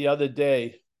the other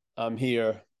day I'm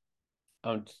here.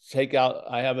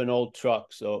 I have an old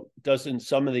truck. So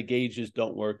some of the gauges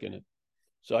don't work in it.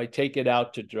 So I take it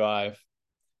out to drive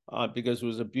because it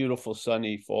was a beautiful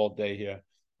sunny fall day here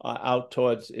out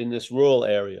towards in this rural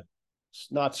area.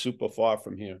 It's not super far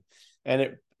from here.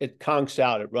 And it conks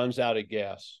out. It runs out of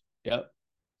gas. Yep.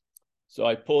 So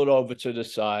I pull it over to the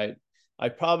side. I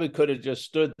probably could have just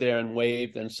stood there and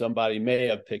waved and somebody may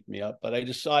have picked me up, but I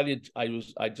decided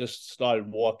I just started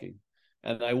walking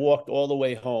and I walked all the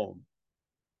way home.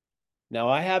 Now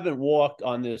I haven't walked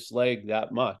on this leg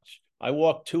that much. I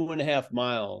walked 2.5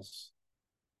 miles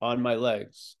on my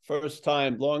legs.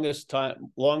 Longest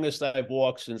I've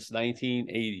walked since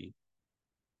 1980.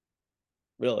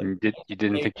 Really. You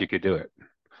didn't think you could do it?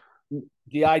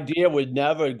 The idea would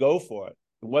never go for it.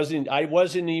 I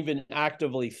wasn't even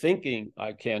actively thinking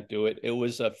I can't do it. It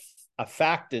was a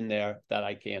fact in there that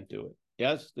I can't do it.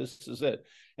 Yes, this is it.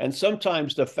 And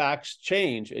sometimes the facts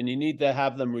change and you need to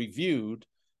have them reviewed.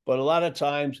 But a lot of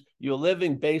times you're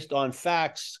living based on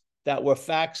facts that were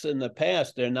facts in the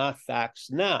past. They're not facts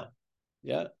now.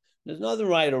 Yeah. There's nothing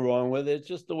right or wrong with it. It's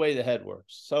just the way the head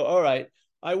works. So, all right,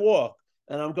 I walk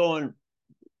and I'm going,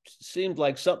 seemed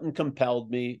like something compelled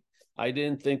me. I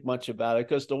didn't think much about it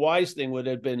because the wise thing would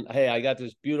have been, hey, I got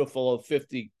this beautiful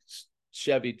 50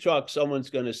 Chevy truck. Someone's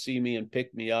going to see me and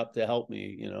pick me up to help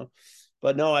me, you know.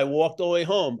 But no, I walked all the way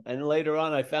home. And later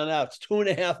on, I found out it's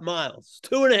 2.5 miles,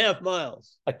 2.5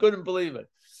 miles. I couldn't believe it.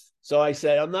 So I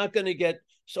said, I'm not going to get,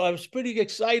 so I was pretty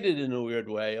excited in a weird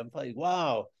way. I'm like,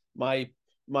 wow, my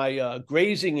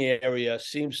grazing area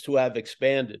seems to have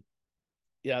expanded.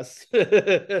 Yes.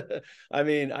 I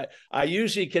mean, I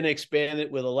usually can expand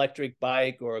it with electric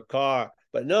bike or a car,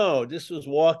 but no, this was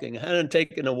walking. I hadn't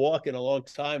taken a walk in a long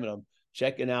time and I'm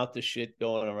checking out the shit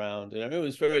going around. And it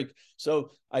was so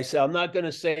I said, I'm not going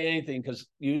to say anything because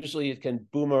usually it can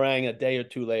boomerang a day or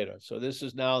two later. So this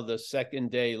is now the second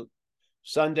day.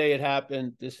 Sunday it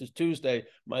happened. This is Tuesday.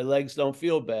 My legs don't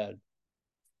feel bad.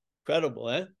 Incredible,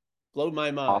 eh? Blew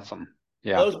my mind. Awesome.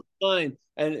 Yeah. Blows my mind.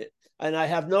 And I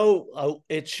have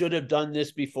it should have done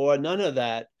this before. None of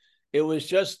that. It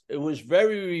was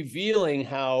very revealing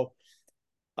how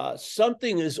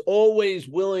something is always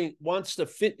wants to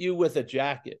fit you with a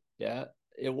jacket. Yeah.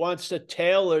 It wants to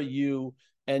tailor you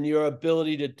and your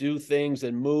ability to do things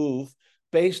and move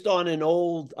based on an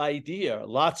old idea,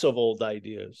 lots of old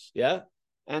ideas. Yeah.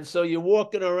 And so you're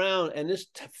walking around and this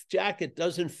jacket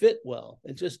doesn't fit well.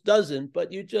 It just doesn't,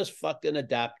 but you just fucking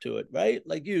adapt to it, right?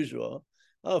 Like usual.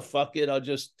 Oh, fuck it. I'll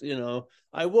just,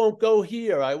 I won't go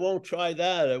here. I won't try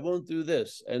that. I won't do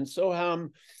this. And so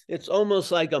it's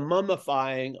almost like a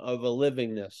mummifying of a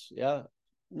livingness. Yeah.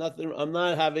 Nothing. I'm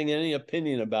not having any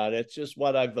opinion about it. It's just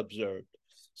what I've observed.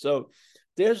 So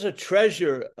there's a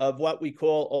treasure of what we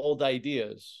call old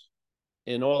ideas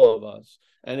in all of us.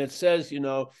 And it says,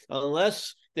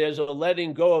 unless there's a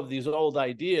letting go of these old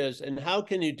ideas, and how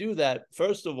can you do that?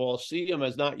 First of all, see them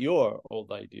as not your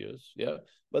old ideas. Yeah.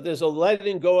 But there's a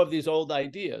letting go of these old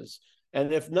ideas.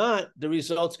 And if not, the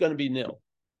result's going to be nil.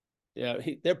 Yeah,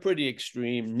 they're pretty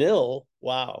extreme. Nil,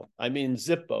 wow. I mean,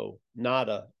 zippo,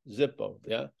 nada, zippo.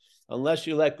 Yeah. Unless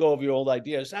you let go of your old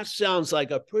ideas. That sounds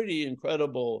like a pretty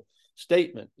incredible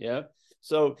statement. Yeah.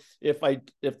 So if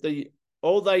the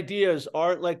old ideas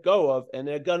aren't let go of, and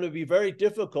they're going to be very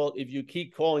difficult if you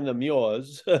keep calling them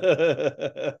yours,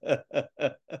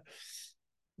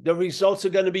 the results are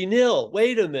going to be nil.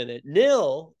 Wait a minute.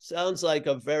 Nil sounds like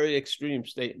a very extreme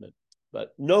statement, but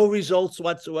no results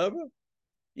whatsoever?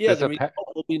 Yeah, the result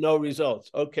will be no results.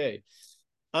 Okay.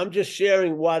 I'm just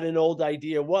sharing what an old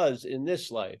idea was in this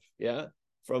life. Yeah.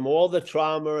 From all the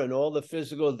trauma and all the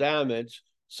physical damage,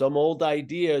 some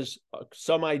ideas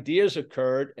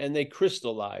occurred and they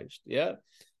crystallized. Yeah.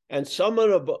 And some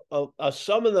of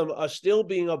them are still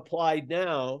being applied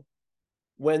now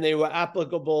when they were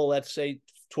applicable, let's say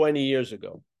 20 years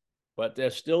ago, but they're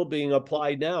still being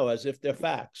applied now as if they're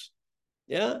facts.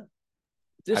 Yeah.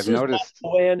 This is what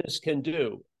awareness can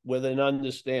do with an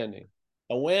understanding.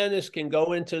 Awareness can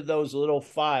go into those little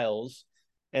files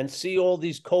and see all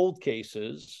these cold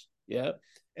cases. Yeah.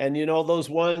 And you know, those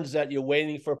ones that you're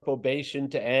waiting for probation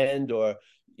to end, or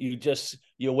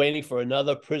you're waiting for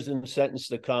another prison sentence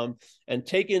to come, and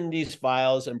taking these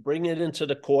files and bring it into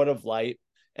the court of light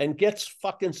and gets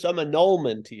fucking some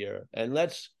annulment here. And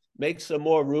let's make some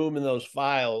more room in those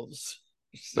files.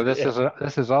 So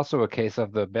this is also a case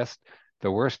of the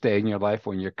worst day in your life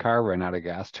when your car ran out of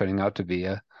gas, turning out to be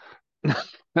a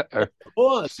Of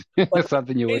course. But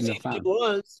something you wouldn't have thing found.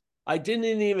 was, I didn't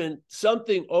even,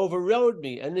 something overrode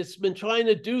me. And it's been trying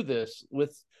to do this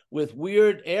with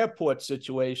weird airport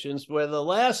situations, where the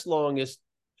last longest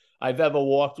I've ever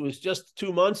walked was just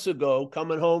 2 months ago,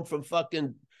 coming home from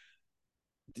fucking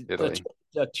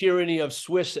the tyranny of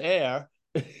Swiss Air,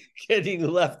 getting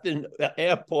left in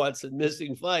airports and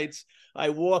missing flights. I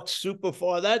walked super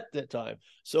far that time.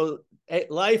 So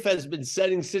life has been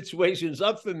setting situations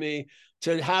up for me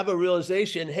to have a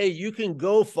realization, hey, you can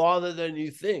go farther than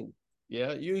you think.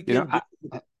 Yeah, you can.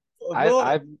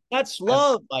 That's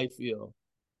love, I feel.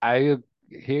 I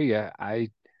hear you.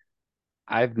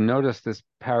 I've noticed this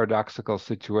paradoxical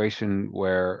situation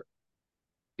where,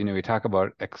 we talk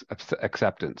about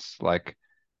acceptance. Like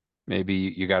maybe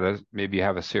you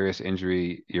have a serious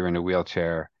injury, you're in a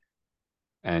wheelchair,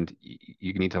 and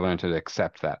you need to learn to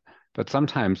accept that. But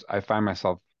sometimes I find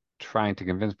myself trying to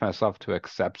convince myself to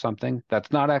accept something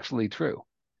that's not actually true.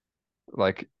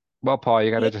 Like, well, Paul, you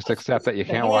got to just accept that you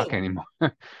can't walk anymore.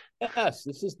 Yes,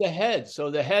 this is the head. So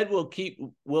the head will keep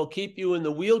you in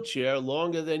the wheelchair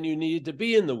longer than you need to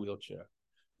be in the wheelchair.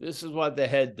 This is what the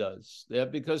head does. Yeah,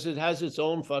 because it has its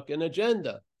own fucking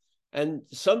agenda. And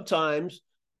sometimes,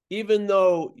 even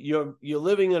though you're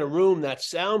living in a room that's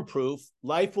soundproof,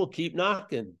 life will keep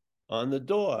knocking on the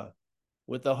door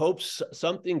with the hopes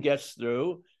something gets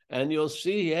through, and you'll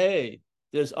see, hey,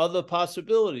 there's other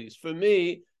possibilities. For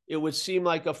me, it would seem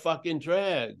like a fucking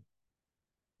drag.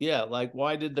 Yeah, like,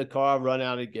 why did the car run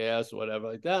out of gas or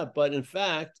whatever like that? But in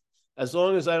fact, as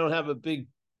long as I don't have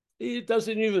it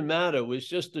doesn't even matter. It was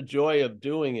just the joy of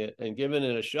doing it and giving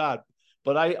it a shot.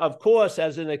 But I, of course,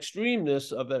 as an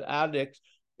extremeness of an addict,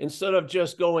 instead of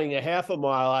just going a half a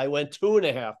mile, I went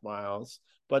 2.5 miles.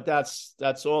 But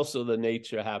that's also the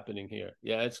nature happening here.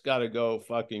 Yeah, it's got to go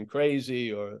fucking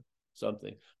crazy or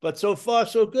something. But so far,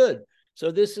 so good.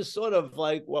 So this is sort of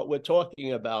like what we're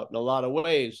talking about in a lot of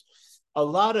ways. A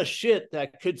lot of shit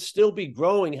that could still be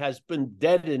growing has been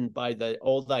deadened by the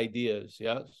old ideas.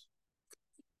 Yes.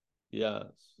 Yes.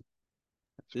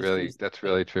 That's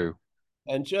really true.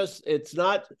 And just, it's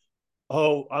not,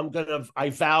 oh, I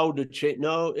vow to change.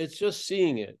 No, it's just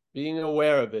seeing it, being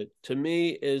aware of it. To me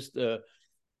is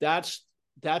that's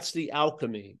the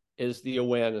alchemy, is the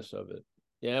awareness of it.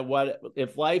 Yeah. What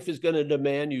if life is going to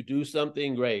demand you do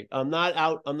something great? I'm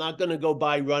not going to go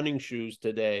buy running shoes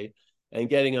today and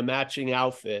getting a matching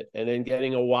outfit and then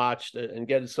getting a watch and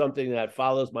getting something that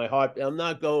follows my heart. I'm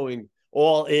not going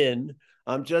all in.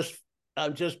 I'm just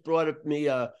brought me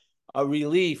a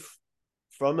relief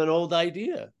from an old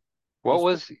idea.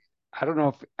 I don't know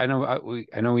if I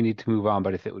know we need to move on,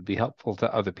 but if it would be helpful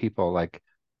to other people, like,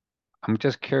 I'm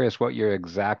just curious what your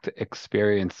exact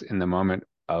experience in the moment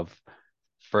of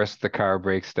first the car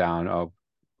breaks down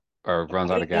or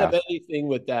runs out of gas. I didn't have anything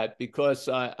with that because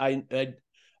I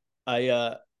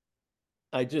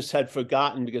just had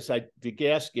forgotten because the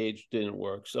gas gauge didn't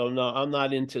work. So no, I'm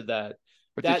not into that.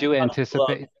 But did you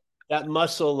anticipate that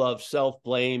muscle of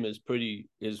self-blame is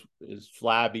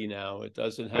flabby now. It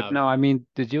doesn't have. But no, I mean,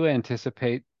 did you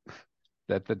anticipate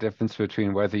that the difference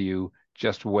between whether you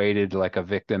just waited like a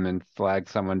victim and flagged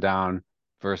someone down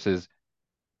versus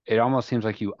it almost seems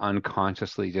like you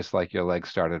unconsciously, just like your legs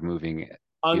started moving.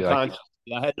 Unconsciously.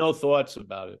 I had no thoughts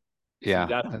about it. Yeah,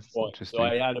 that's interesting. So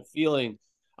I had a feeling.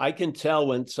 I can tell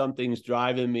when something's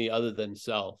driving me other than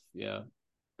self. Yeah.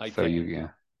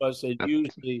 Because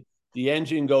usually the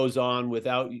engine goes on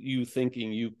without you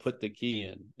thinking you put the key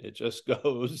in. It just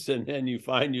goes, and then you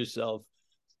find yourself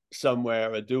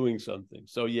somewhere or doing something.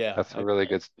 So yeah. That's a really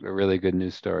good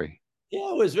news story.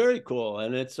 Yeah, it was very cool.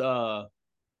 And it's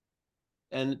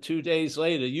and 2 days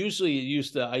later, usually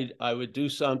I would do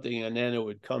something and then it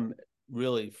would come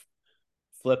really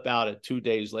flip out at 2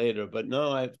 days later. But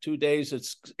no, I have 2 days.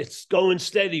 It's going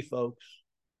steady, folks.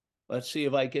 Let's see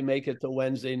if I can make it to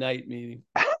Wednesday night meeting.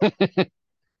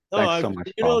 Thanks so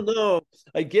much, you Paul. don't know.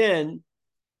 Again,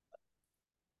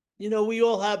 we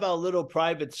all have our little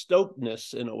private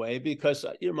stokedness in a way because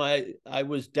I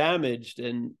was damaged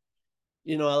and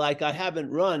like I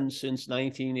haven't run since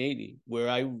 1980,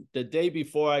 where the day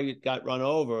before I got run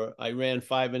over, I ran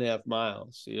 5.5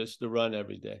 miles. I used to run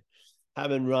every day.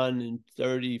 Haven't run in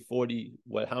 30, 40,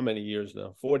 how many years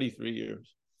now? 43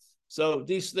 years. So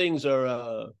these things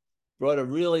are brought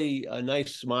a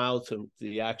nice smile to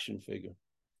the action figure.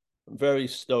 I'm very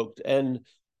stoked. And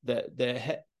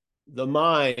the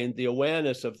mind, the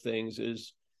awareness of things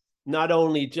is not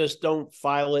only just don't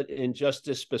file it in just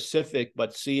a specific,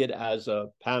 but see it as a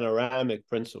panoramic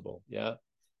principle. Yeah.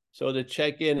 So to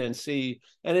check in and see,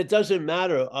 and it doesn't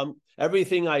matter.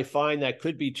 Everything I find that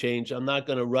could be changed, I'm not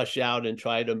going to rush out and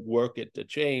try to work it to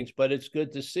change, but it's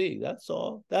good to see. That's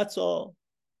all. That's all.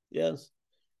 Yes.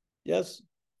 Yes.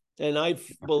 And I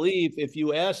believe if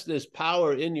you ask this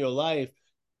power in your life,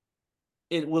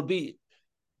 it will be,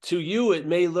 to you, it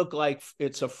may look like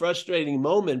it's a frustrating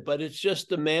moment, but it's just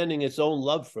demanding its own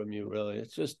love from you, really.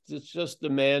 It's just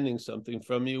demanding something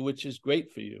from you, which is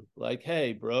great for you. Like,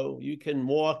 hey, bro, you can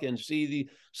walk and see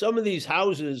some of these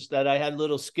houses that I had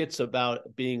little skits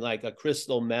about being like a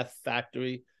crystal meth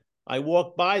factory. I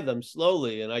walked by them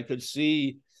slowly and I could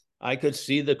see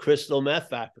the crystal meth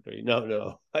factory.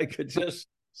 No, I could just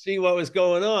see what was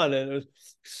going on. And it was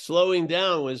slowing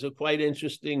down was a quite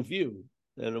interesting view.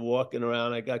 And walking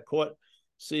around, I got caught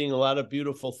seeing a lot of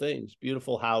beautiful things,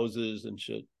 beautiful houses and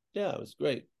shit. Yeah, it was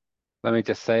great. Let me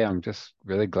just say, I'm just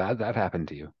really glad that happened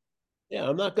to you. Yeah,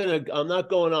 I'm not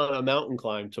going on a mountain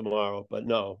climb tomorrow, but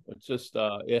no, it's just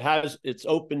it's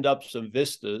opened up some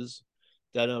vistas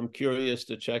that I'm curious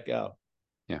to check out.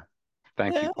 Yeah.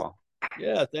 Thank you, Paul.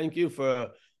 Yeah, thank you for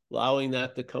allowing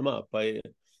that to come up.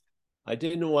 I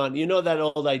didn't want, that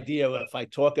old idea, if I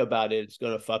talk about it, it's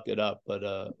going to fuck it up, but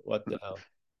what the hell.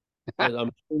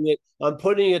 I'm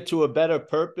putting it to a better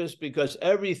purpose, because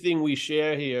everything we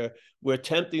share here, we're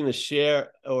attempting to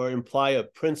share or imply a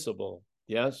principle.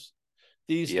 Yes.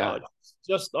 These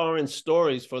just aren't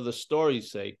stories for the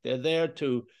story's sake. They're there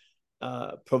to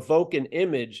provoke an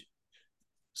image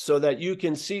so that you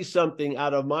can see something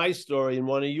out of my story in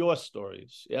one of your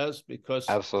stories. Yes, because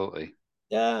absolutely.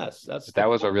 Yes, that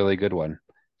was a really good one,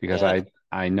 because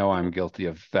I know I'm guilty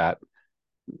of that.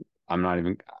 I'm not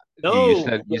even. No, you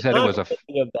said it was of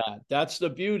that. That's the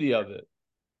beauty of it.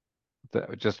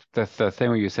 Just the thing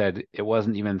where you said it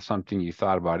wasn't even something you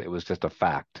thought about. It was just a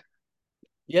fact.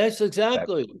 Yes,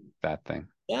 exactly. That thing.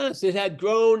 Yes, it had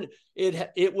grown.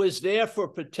 It was there for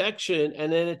protection,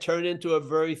 and then it turned into a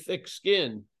very thick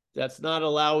skin that's not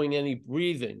allowing any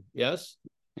breathing. Yes,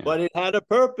 but it had a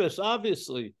purpose,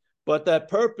 obviously. But that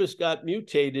purpose got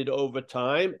mutated over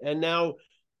time, and now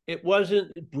it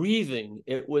wasn't breathing.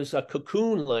 It was a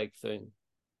cocoon-like thing.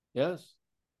 Yes.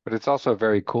 But it's also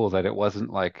very cool that it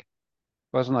wasn't like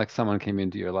someone came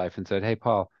into your life and said, "Hey,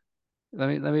 Paul, let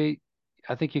me.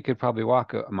 I think you could probably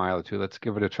walk a mile or two. Let's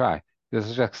give it a try." This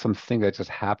is just something that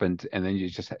just happened, and then it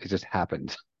just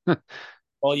happened.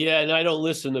 Well, yeah, and I don't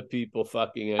listen to people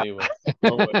fucking anyway.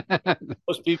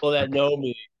 Most people that know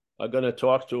me are going to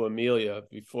talk to Amelia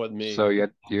before me. So you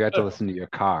had to listen to your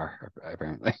car,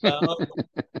 apparently.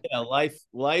 Yeah, life.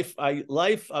 I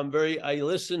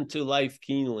listen to life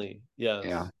keenly. Yes.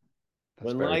 Yeah.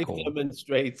 When life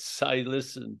demonstrates, I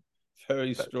listen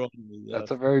very strongly. Yes.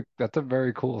 That's a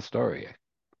very cool story.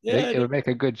 Yeah, it would make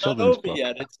a good children's book.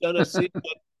 Yet. It's gonna see.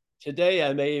 Today,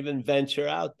 I may even venture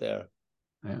out there.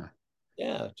 Yeah.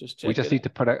 Yeah, just check.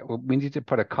 We need to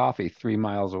put a coffee 3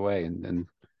 miles away, and then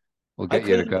we'll get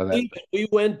you to go there. We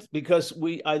went because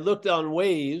I looked on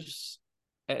Waze,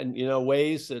 and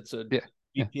Waze, it's a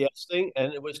GPS thing,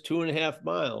 and it was 2.5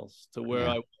 miles to where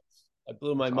I was. I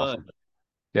blew my mind.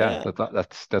 Awesome. Yeah,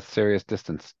 that's serious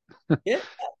distance. Yeah,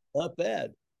 not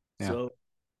bad. Yeah. So,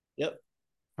 yep.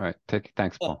 All right.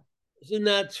 Thanks, Paul. Isn't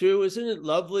that true? Isn't it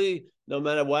lovely? No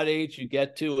matter what age you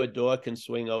get to, a door can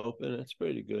swing open. It's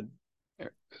pretty good.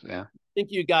 Yeah. I think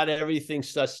you got everything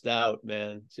sussed out,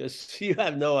 man. Just you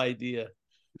have no idea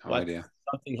what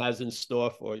something has in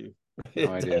store for you.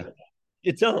 No idea.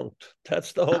 You don't.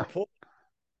 That's the whole point.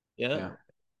 Yeah.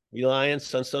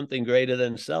 Reliance on something greater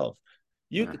than self.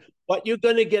 What you're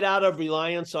going to get out of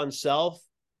reliance on self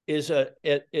is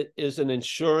an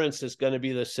insurance that's going to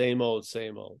be the same old.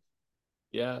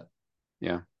 Yeah.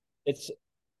 Yeah. It's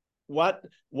what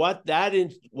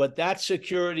that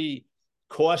security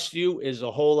costs you is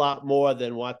a whole lot more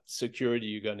than what security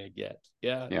you're going to get.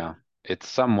 Yeah. Yeah. It's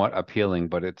somewhat appealing,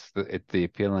 but it's the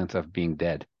appearance of being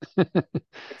dead.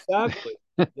 Exactly.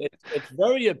 It's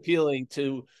very appealing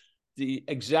to the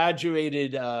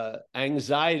exaggerated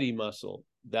anxiety muscle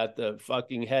that the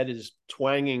fucking head is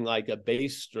twanging like a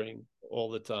bass string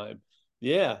all the time.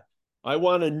 Yeah. I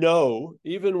want to know,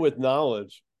 even with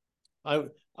knowledge,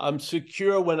 I'm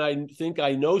secure when I think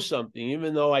I know something,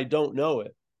 even though I don't know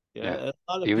it. Yeah.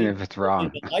 Even if it's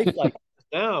wrong. Life like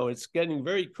now, it's getting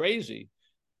very crazy.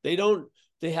 They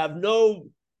have no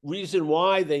reason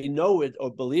why they know it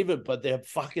or believe it, but they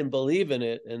fucking believe in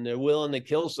it and they're willing to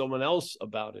kill someone else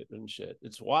about it and shit.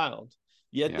 It's wild.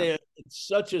 Yet it's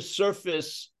such a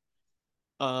surface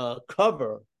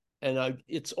cover, and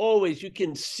it's always, you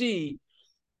can see,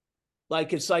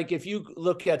 like, it's like if you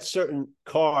look at certain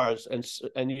cars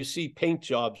and you see paint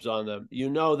jobs on them, you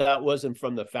know that wasn't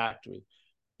from the factory.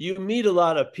 You meet a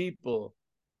lot of people,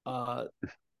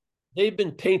 they've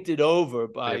been painted over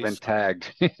by, they've been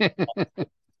tagged.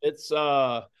 It's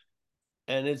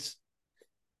and it's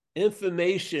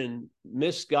information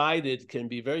misguided can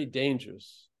be very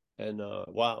dangerous. And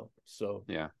wow. So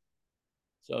yeah.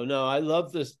 So no, I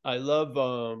love this. I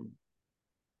love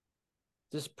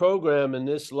this program and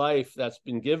this life that's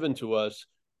been given to us.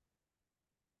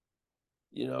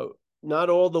 You know, not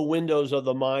all the windows of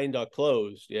the mind are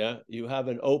closed. Yeah, you have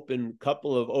an open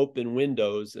couple of open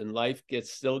windows, and life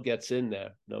still gets in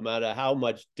there, no matter how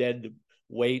much dead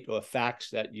weight or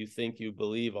facts that you think you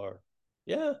believe are.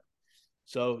 Yeah.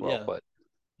 So yeah, But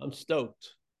I'm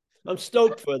stoked. I'm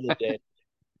stoked for the day.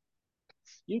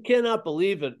 You cannot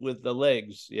believe it with the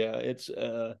legs. Yeah, it's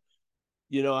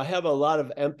you know, I have a lot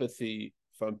of empathy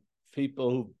from people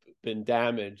who've been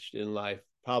damaged in life.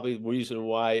 Probably the reason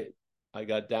why I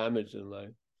got damaged in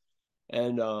life.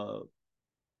 And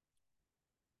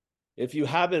if you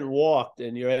haven't walked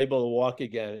and you're able to walk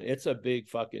again, it's a big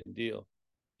fucking deal.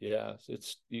 Yeah,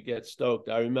 it's, you get stoked.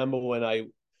 I remember when I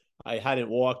hadn't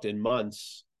walked in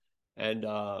months, and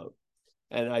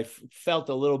I felt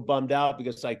a little bummed out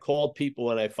because I called people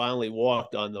when I finally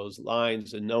walked on those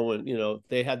lines, and no one, you know,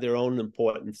 they had their own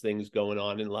important things going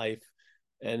on in life,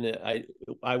 and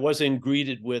I wasn't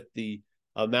greeted with the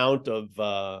amount of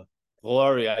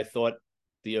glory I thought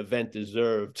the event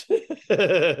deserved.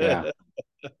 yeah,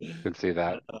 could see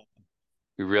that.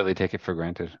 We really take it for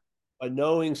granted. But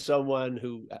knowing someone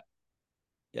who,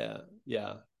 yeah.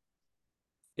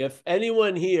 If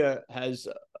anyone here has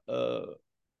no,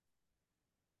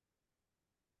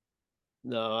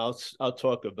 I'll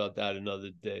talk about that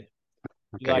another day.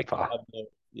 Okay, Paul.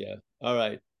 Yeah. All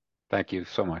right. Thank you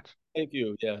so much. Thank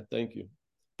you. Yeah. Thank you.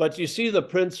 But you see the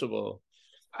principle.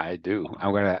 I do.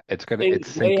 It's They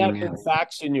sinking have been in.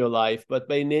 facts in your life, but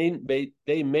they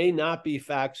may not be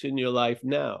facts in your life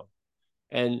now.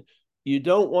 And you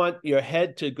don't want your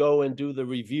head to go and do the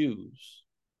reviews.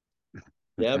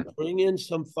 Yeah. Bring in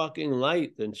some fucking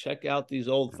light and check out these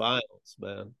old files,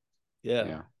 man.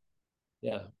 Yeah.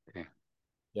 Yeah. Okay.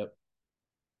 Yep.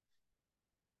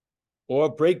 Or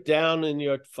break down in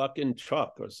your fucking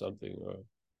truck or something, or,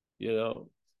 you know,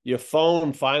 your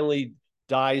phone finally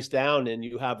dies down and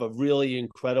you have a really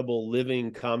incredible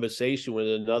living conversation with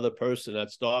another person at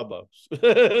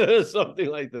Starbucks, something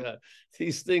like that.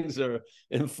 These things are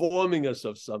informing us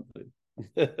of something.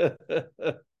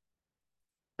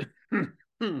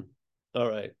 All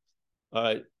right. All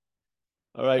right.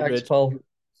 All right, Thanks, Rich. Paul.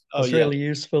 Oh, That's yeah. really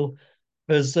useful.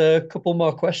 There's a couple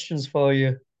more questions for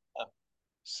you.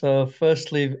 So,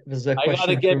 firstly, there's a I got to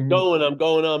question get from. going. I'm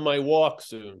going on my walk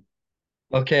soon.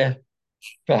 Okay.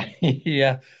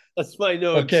 Yeah. That's my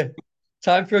notes. Okay.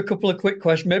 Time for a couple of quick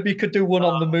questions. Maybe you could do one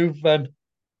on the move then.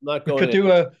 Not We going could to.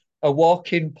 do a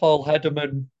walk-in Paul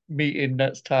Hedderman meeting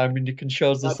next time, and you can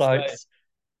show us the That's sights right.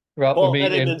 throughout the Paul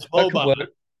meeting. Hedderman's That could mobile. work.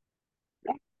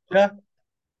 Yeah.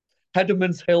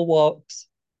 Hedderman's hill walks.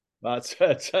 That's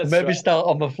Maybe right. start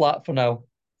on the flat for now.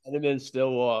 Hedderman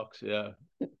still walks. Yeah,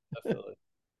 definitely.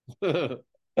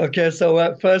 Okay,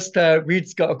 so first,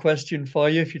 Reed's got a question for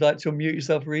you. If you'd like to unmute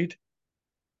yourself, Reed.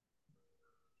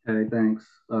 Hey, thanks.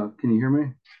 Can you hear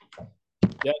me?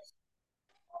 Yes.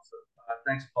 Awesome.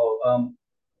 Thanks, Paul.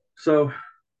 So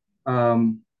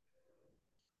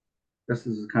this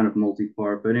is kind of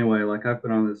multi-part, but anyway, like I've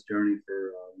been on this journey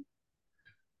for,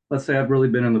 let's say I've really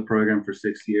been in the program for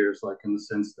 6 years, like in the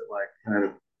sense that like I had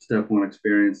a step one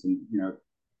experience and, you know,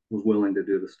 was willing to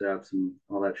do the steps and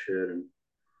all that shit.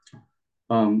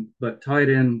 And but tied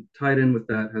in with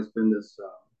that has been this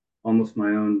almost my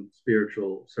own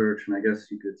spiritual search, and I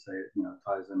guess you could say it, you know,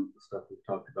 ties in with the stuff we've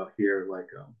talked about here. Like,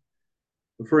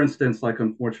 for instance, like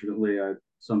unfortunately, I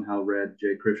somehow read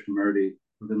J. Krishnamurti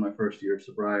within my first year of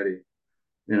sobriety.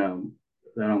 You know,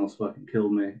 that almost fucking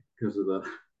killed me because of the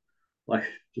like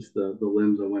just the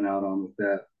limbs I went out on with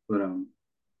that. But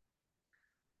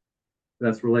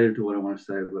that's related to what I want to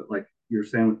say. But like you're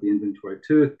saying with the inventory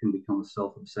too, it can become a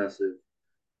self-obsessive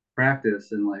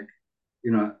practice. And like,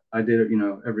 you know, I did it, you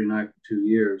know, every night for 2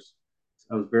 years.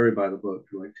 I was very by the book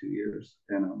for like 2 years.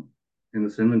 And in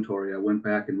this inventory, I went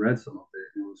back and read some of it,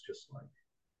 and it was just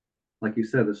like you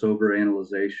said, this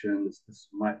overanalyzation, this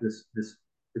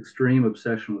extreme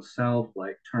obsession with self,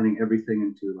 like turning everything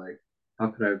into like how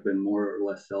could I have been more or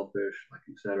less selfish, like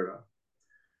etc.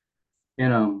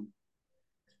 And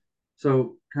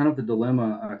so kind of the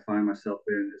dilemma I find myself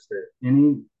in is that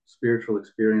any spiritual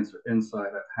experience or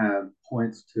insight I've had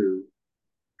points to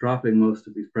dropping most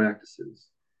of these practices.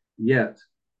 Yet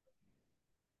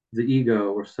the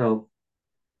ego or self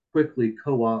quickly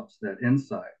co-opts that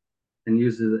insight and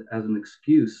uses it as an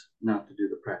excuse not to do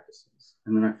the practices.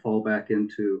 And then I fall back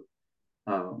into,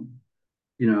 um,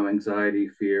 anxiety,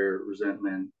 fear,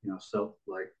 resentment,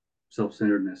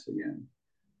 self-centeredness again.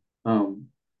 And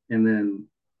then,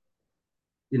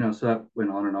 so that went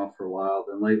on and off for a while.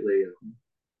 Then lately,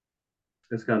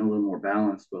 it's gotten a little more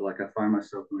balanced. But like I find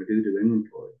myself when I do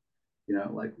inventory,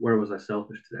 like where was I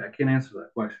selfish today? I can't answer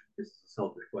that question because it's a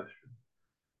selfish question.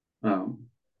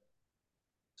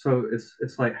 So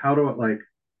it's like how do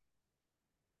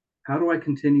I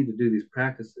continue to do these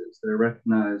practices that are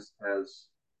recognized as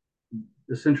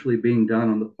essentially being done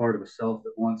on the part of a self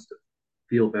that wants to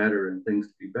feel better and things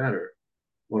to be better?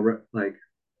 Well, like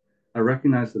I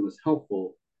recognize them as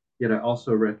helpful, yet I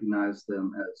also recognize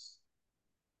them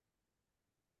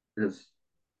as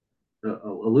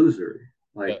illusory.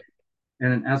 Like,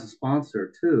 and as a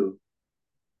sponsor too,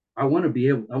 I want to be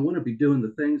doing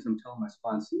the things I'm telling my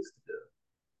sponsees to do.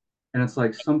 And it's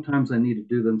like sometimes I need to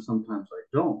do them, sometimes I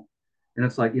don't. And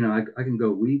it's like, I can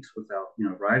go weeks without,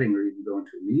 writing or even going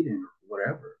to a meeting or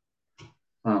whatever.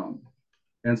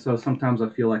 And so sometimes I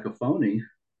feel like a phony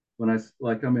when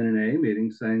I'm in an AA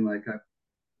meeting saying like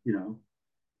you know,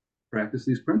 practice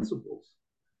these principles.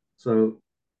 So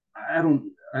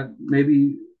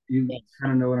maybe you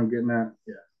kind of know what I'm getting at.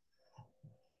 Yeah.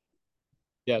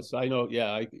 Yes, I know.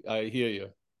 Yeah, I hear you.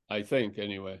 I think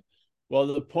anyway. Well,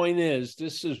 the point is,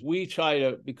 we try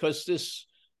to, because this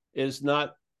is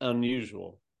not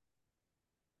unusual.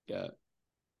 Yeah.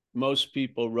 Most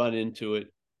people run into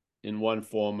it in one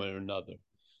form or another.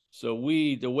 So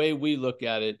the way we look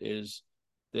at it is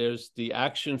there's the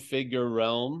action figure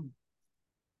realm,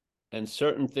 and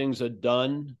certain things are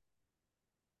done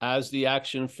as the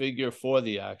action figure for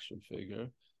the action figure.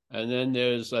 And then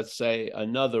there's, let's say,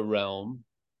 another realm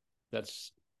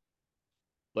that's,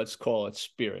 let's call it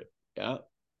spirit. Yeah.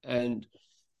 And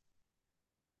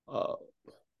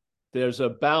there's a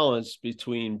balance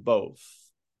between both.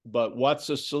 But what's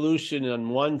a solution in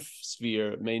one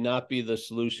sphere may not be the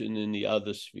solution in the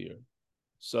other sphere.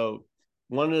 So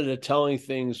one of the telling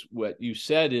things what you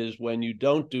said is when you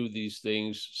don't do these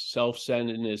things,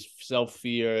 self-centeredness,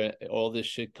 self-fear, all this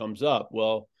shit comes up.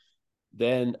 Well,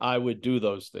 then I would do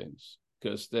those things,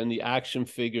 because then the action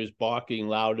figure is barking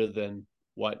louder than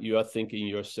what you're thinking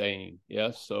you're saying.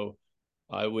 Yes. So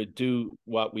I would do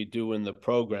what we do in the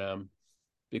program,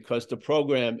 because the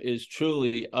program is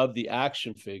truly of the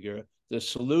action figure. The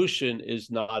solution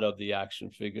is not of the action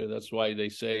figure. That's why they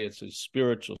say it's a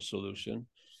spiritual solution.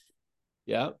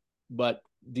 Yeah. But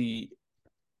the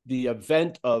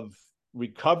event of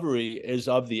recovery is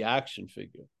of the action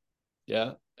figure.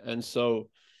 Yeah. And so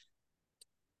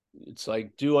it's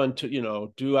like do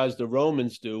as the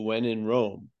Romans do when in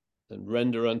Rome, and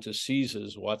render unto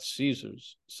Caesar's what's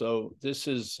Caesar's. So this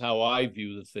is how I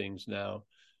view the things now.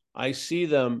 I see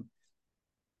them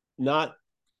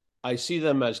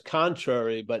as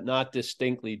contrary, but not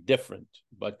distinctly different,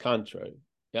 but contrary.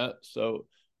 Yeah. So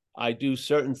I do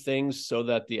certain things so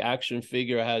that the action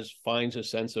figure finds a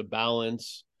sense of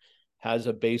balance, has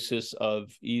a basis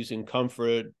of ease and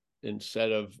comfort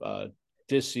instead of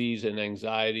dis-ease and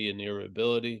anxiety and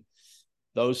irritability.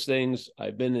 Those things,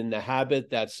 I've been in the habit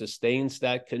that sustains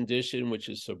that condition, which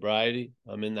is sobriety.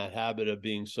 I'm in that habit of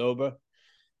being sober.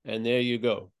 And there you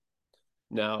go.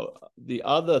 Now, the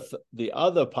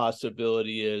other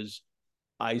possibility is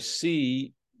I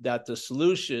see that the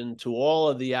solution to all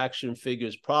of the action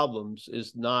figure's problems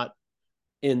is not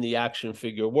in the action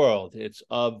figure world. It's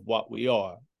of what we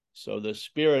are. So the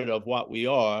spirit of what we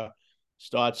are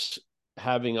starts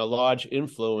having a large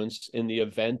influence in the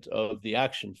event of the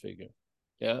action figure.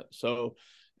 Yeah. So,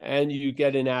 and you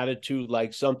get an attitude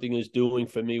like something is doing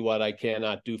for me what I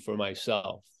cannot do for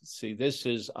myself. See, this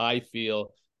is, I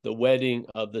feel, the wedding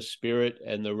of the spirit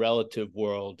and the relative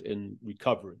world in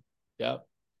recovery. Yeah.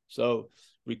 So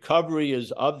recovery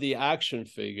is of the action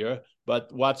figure,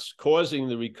 but what's causing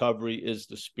the recovery is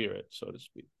the spirit, so to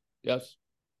speak. Yes.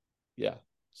 Yeah.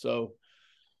 So,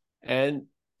 and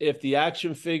if the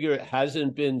action figure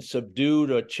hasn't been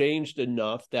subdued or changed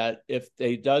enough that if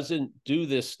they doesn't do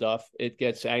this stuff, it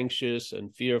gets anxious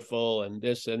and fearful and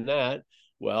this and that,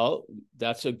 well,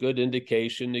 that's a good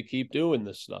indication to keep doing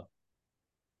this stuff.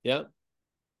 Yeah.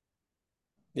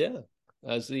 Yeah.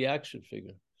 As the action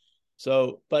figure.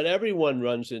 So, but everyone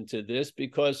runs into this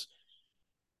because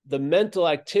the mental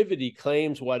activity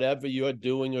claims whatever you're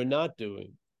doing or not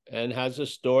doing, and has a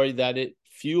story that it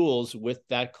fuels with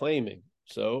that claiming.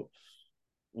 So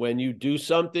when you do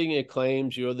something, it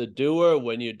claims you're the doer.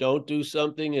 When you don't do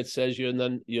something, it says you're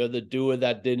the doer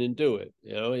that didn't do it.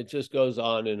 It just goes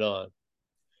on and on.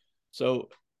 So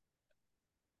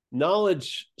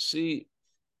knowledge, see,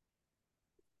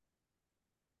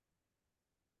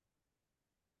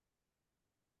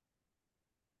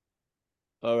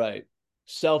 all right,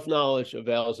 self-knowledge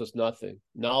avails us nothing.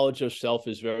 Knowledge of self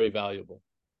is very valuable.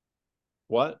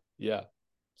 What? Yeah.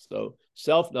 So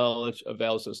self-knowledge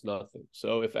avails us nothing.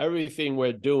 So if everything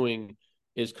we're doing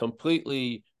is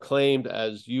completely claimed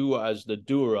as you as the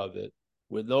doer of it,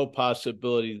 with no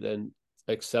possibility then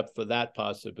except for that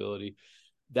possibility,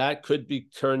 that could be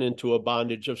turned into a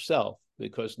bondage of self,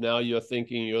 because now you're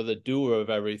thinking you're the doer of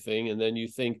everything. And then you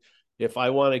think, if I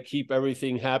want to keep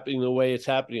everything happening the way it's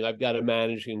happening, I've got to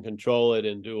manage and control it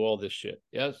and do all this shit.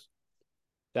 Yes?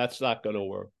 That's not going to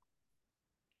work.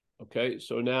 Okay,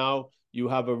 so now you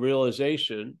have a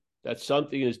realization that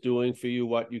something is doing for you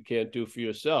what you can't do for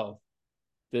yourself.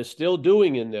 There's still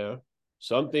doing in there.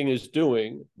 Something is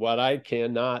doing what I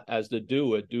cannot, as the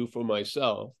doer, do for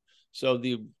myself. So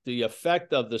the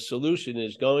effect of the solution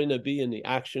is going to be in the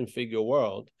action figure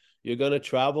world. You're going to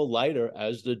travel lighter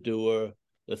as the doer,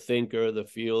 the thinker, the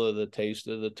feeler, the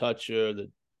taster, the toucher,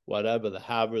 the whatever, the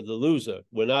haver, the loser.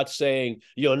 We're not saying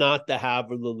you're not the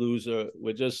haver, the loser.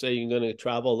 We're just saying you're going to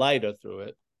travel lighter through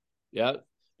it. Yeah,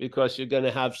 because you're going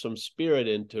to have some spirit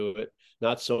into it,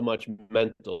 not so much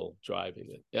mental driving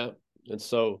it. Yeah. And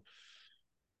so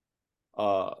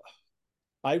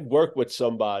I work with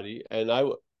somebody, and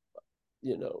I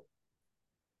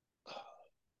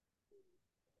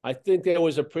think there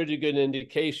was a pretty good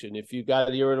indication. If you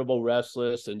got irritable,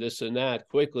 restless, and this and that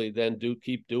quickly, then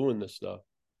keep doing the stuff.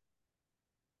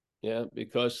 Yeah,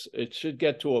 because it should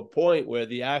get to a point where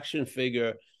the action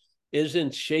figure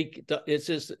isn't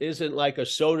isn't like a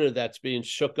soda that's being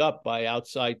shook up by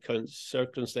outside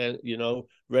circumstance,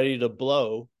 ready to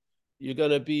blow. You're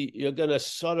gonna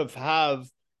sort of have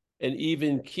an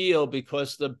even keel,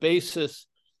 because the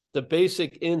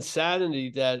basic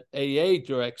insanity that AA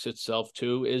directs itself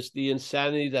to is the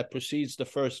insanity that precedes the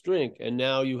first drink. And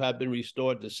now you have been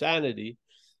restored to sanity.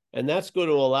 And that's going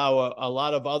to allow a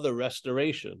lot of other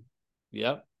restoration.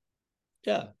 Yeah.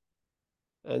 Yeah.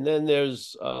 And then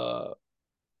there's,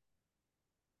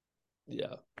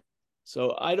 yeah.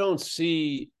 So I don't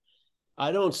see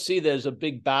there's a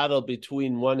big battle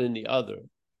between one and the other.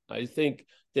 I think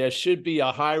there should be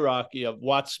a hierarchy of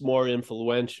what's more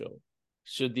influential.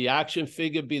 Should the action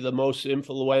figure be the most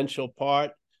influential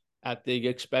part at the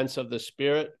expense of the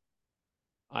spirit?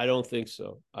 I don't think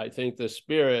so. I think the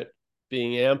spirit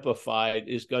being amplified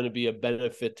is going to be a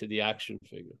benefit to the action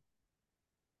figure.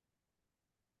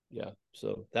 Yeah,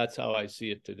 so that's how I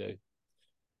see it today.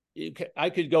 I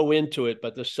could go into it,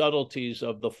 but the subtleties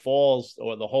of the falls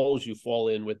or the holes you fall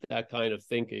in with that kind of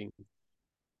thinking,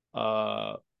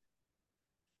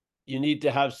 you need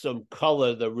to have some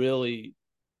color to really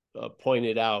point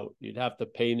it out. You'd have to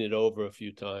paint it over a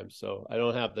few times. So I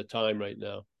don't have the time right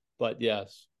now, but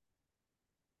yes.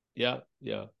 Yeah.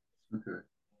 Okay.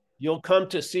 You'll come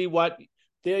to see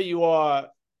there you are.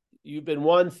 You've been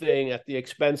one thing at the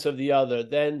expense of the other.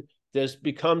 Then there's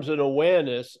becomes an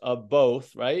awareness of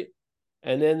both, right?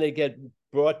 And then they get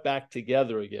brought back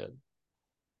together again.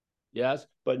 Yes.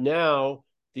 But now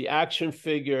the action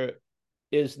figure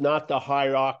is not the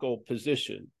hierarchical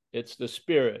position. It's the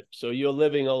spirit. So you're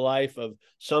living a life of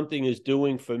something is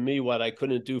doing for me what I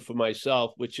couldn't do for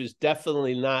myself, which is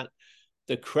definitely not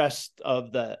the crest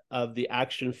of the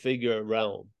action figure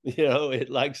realm. It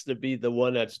likes to be the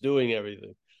one that's doing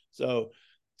everything. So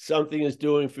something is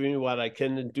doing for me what I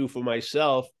couldn't do for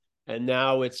myself, and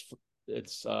now it's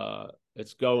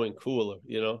going cooler.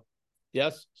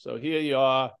 Yes. So here you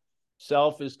are.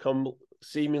 Self is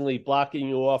seemingly blocking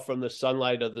you off from the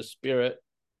sunlight of the spirit.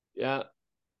 Yeah.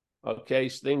 Okay,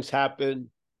 so things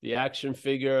happen, the action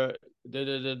figure,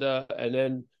 and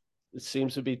then it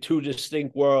seems to be two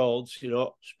distinct worlds,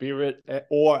 spirit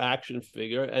or action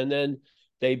figure, and then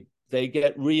they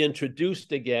get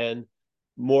reintroduced again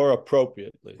more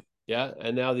appropriately. Yeah,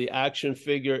 and now the action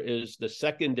figure is the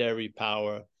secondary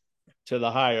power to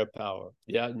the higher power.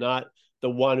 Yeah, not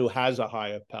the one who has a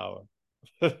higher power.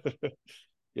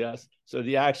 Yes, so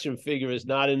the action figure is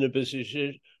not in the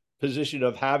position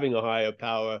of having a higher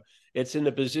power. It's in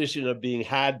the position of being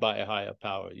had by a higher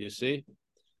power, you see?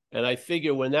 And I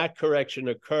figure when that correction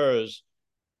occurs,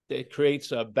 it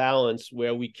creates a balance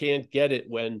where we can't get it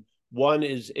when one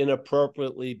is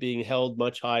inappropriately being held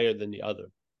much higher than the other.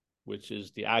 which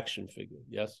is the action figure.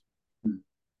 Yes.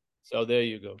 So there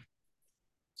you go.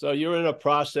 So you're in a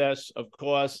process, of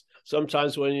course.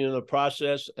 Sometimes when you're in a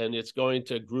process and it's going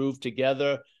to groove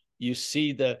together, you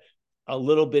see a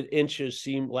little bit inches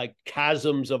seem like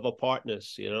chasms of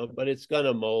apartness, but it's going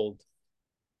to mold.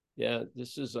 Yeah,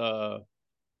 this is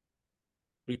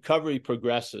recovery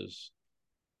progresses.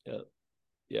 Yeah.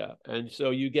 Yeah. And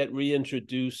so you get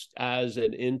reintroduced as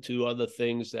and into other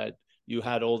things that you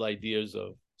had old ideas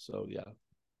of. So yeah.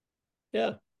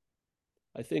 Yeah.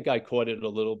 I think I caught it a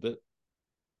little bit.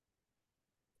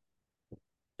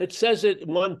 It says it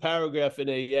in one paragraph in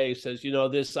AA, says,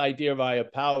 this idea of higher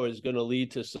power is going to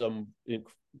lead to some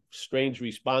strange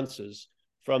responses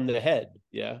from the head.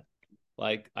 Yeah.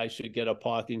 Like I should get a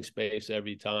parking space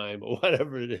every time or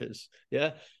whatever it is.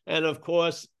 Yeah. And of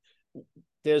course,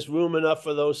 there's room enough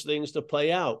for those things to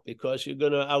play out because you're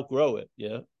going to outgrow it.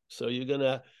 Yeah. So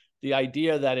the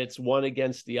idea that it's one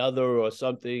against the other or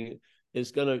something you're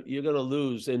going to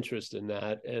lose interest in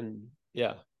that. And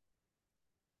yeah,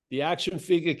 the action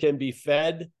figure can be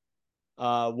fed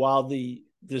while the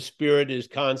spirit is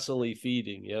constantly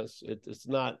feeding. Yes. It's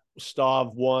not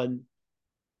starve one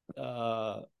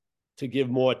to give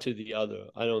more to the other.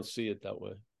 I don't see it that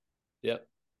way. Yeah.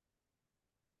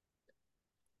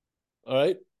 All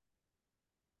right.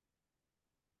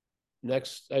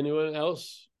 Next, anyone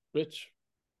else? Rich?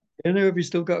 Dana, have you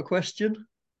still got a question?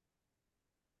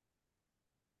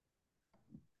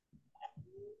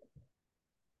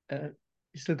 You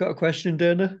still got a question,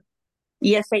 Dana?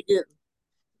 Yes, I do.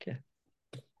 Okay.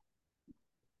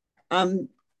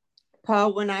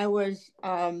 Paul, when I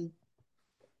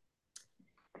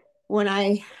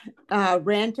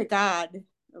ran to God,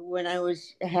 when I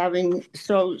was having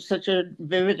such a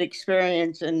vivid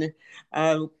experience and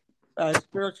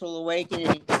spiritual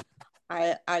awakening,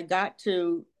 I got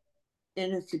to,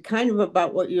 and it's kind of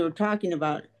about what you were talking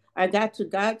about. I got to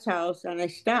God's house and I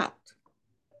stopped,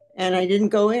 and I didn't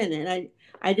go in, and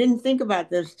I didn't think about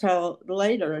this till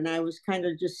later, and I was kind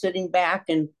of just sitting back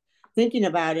and thinking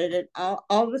about it, and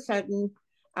all of a sudden,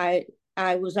 I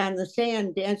was on the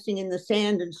sand, dancing in the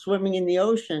sand and swimming in the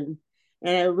ocean,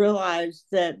 and I realized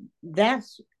that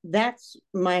that's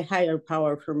my higher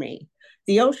power for me.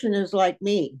 The ocean is like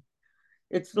me.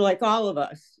 It's like all of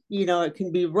us. It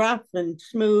can be rough and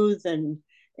smooth, and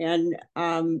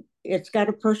it's got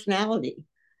a personality.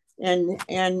 And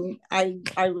I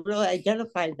really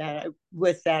identified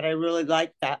with that. I really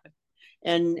like that.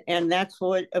 And that's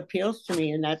what appeals to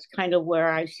me. And that's kind of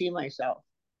where I see myself.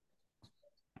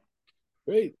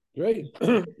 Great.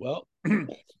 Well,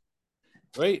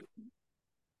 great.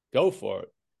 Go for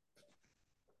it.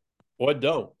 Or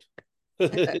don't.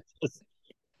 It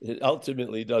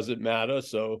ultimately doesn't matter.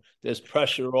 So there's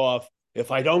pressure off. If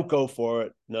I don't go for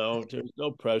it, no, there's no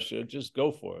pressure. Just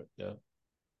go for it. Yeah.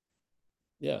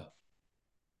 Yeah.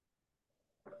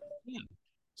 Yeah.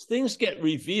 Things get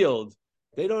revealed.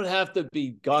 They don't have to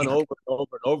be gone over and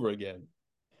over and over again.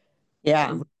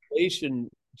 Yeah.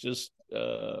 Revelation just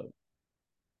will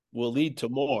lead to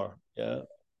more. Yeah.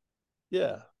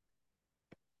 Yeah.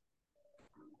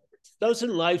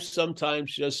 Doesn't life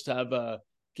sometimes just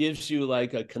gives you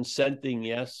like a consenting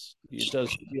yes? It does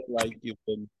feel like you've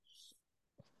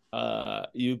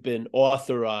been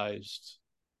authorized.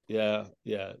 Yeah.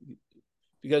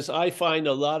 Because I find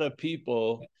a lot of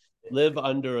people live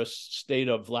under a state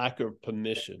of lack of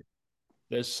permission.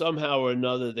 There's somehow or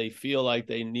another they feel like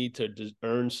they need to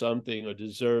earn something or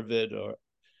deserve it,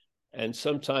 and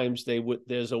sometimes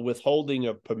there's a withholding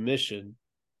of permission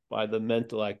by the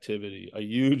mental activity, a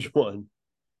huge one.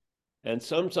 And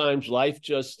sometimes life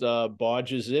just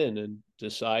barges in and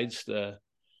decides to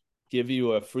give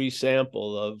you a free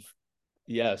sample of,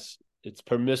 yes, it's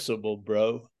permissible,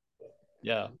 bro.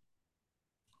 Yeah.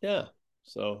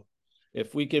 So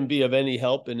if we can be of any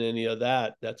help in any of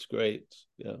that, that's great.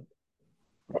 Yeah.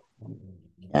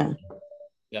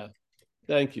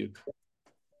 Thank you.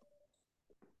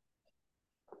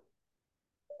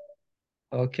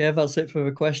 Okay, that's it for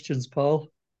the questions,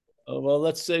 Paul. Well,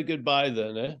 let's say goodbye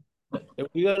then.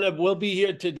 We'll be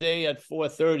here today at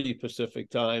 4:30 Pacific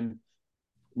time,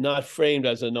 not framed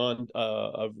as a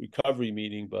recovery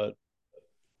meeting, but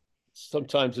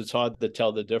sometimes it's hard to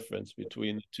tell the difference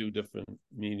between the two different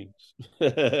meetings.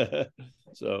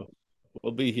 So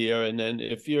we'll be here. And then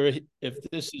if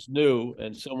this is new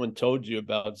and someone told you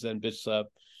about Zen Bishop,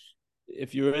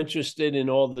 if you're interested in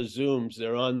all the Zooms,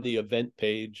 they're on the event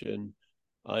page. And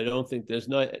I don't think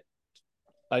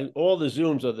all the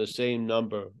Zooms are the same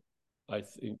number, I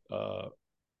think,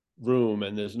 room,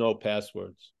 and there's no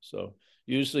passwords. So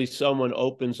usually someone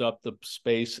opens up the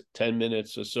space 10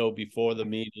 minutes or so before the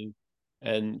meeting,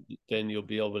 and then you'll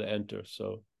be able to enter.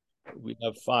 So we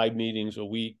have 5 meetings a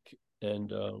week,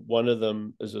 and one of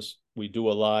them is we do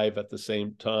a live at the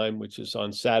same time, which is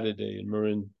on Saturday in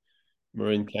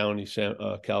Marin County,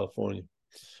 California.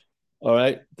 All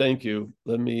right, thank you.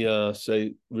 Let me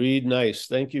say, Reed, nice.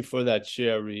 Thank you for that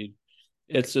share, Reed.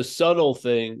 It's a subtle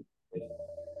thing.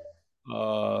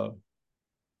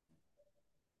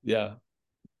 Yeah.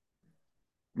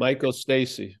 Michael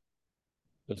Stacy,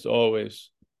 as always.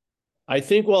 I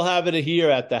think we'll have it here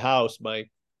at the house, Mike.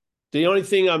 The only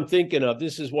thing I'm thinking of,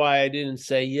 this is why I didn't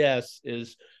say yes,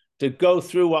 is to go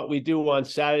through what we do on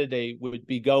Saturday would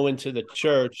be going to the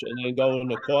church and then going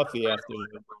to coffee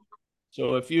afterward.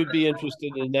 So if you'd be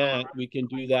interested in that, we can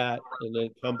do that and then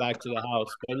come back to the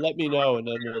house. But let me know and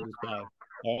then we'll decide.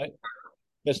 All right?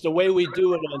 Because the way we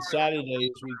do it on Saturday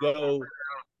is we go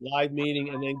live meeting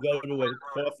and then go to a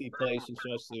coffee place in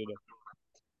Sausalito.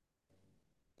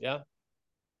 Yeah?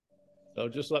 So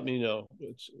just let me know.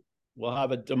 We'll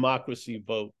have a democracy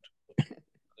vote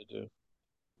to do.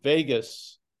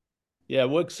 Vegas. Yeah,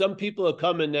 some people are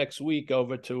coming next week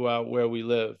over to where we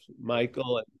live.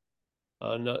 Michael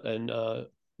and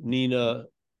Nina,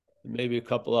 and maybe a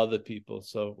couple other people.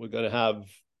 So we're going to have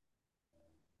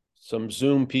some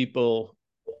Zoom people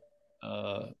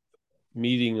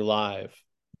meeting live.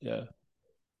 Yeah.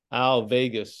 Al,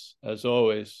 Vegas, as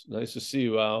always. Nice to see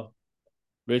you, Al.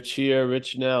 Rich here,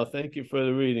 Rich now. Thank you for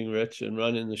the reading, Rich, and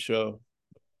running the show.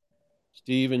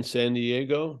 Steve in San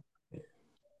Diego.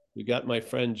 We got my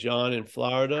friend John in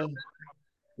Florida.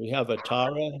 We have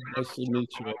Atara. Nice to meet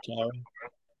you, Atara.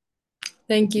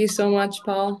 Thank you so much,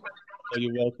 Paul. Oh,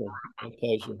 you're welcome. My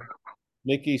pleasure.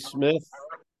 Mickey Smith,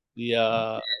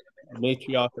 the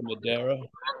matriarch of Madeira.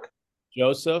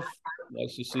 Joseph,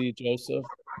 nice to see you, Joseph.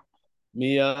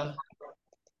 Mia,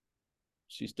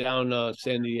 she's down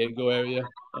San Diego area.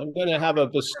 I'm going to have a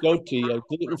biscotti, a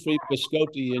gluten-free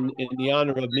biscotti in the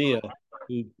honor of Mia,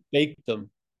 who baked them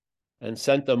and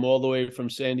sent them all the way from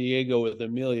San Diego with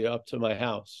Amelia up to my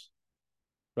house.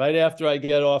 Right after I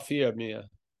get off here, Mia.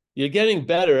 You're getting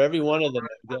better. Every one of them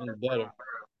are getting better.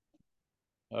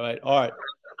 All right,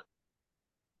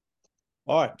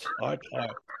 Art.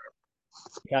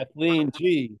 Kathleen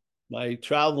G., my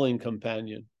traveling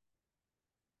companion.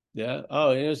 Yeah.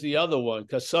 Oh, here's the other one,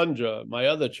 Cassandra, my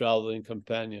other traveling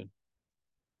companion.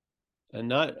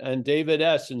 And David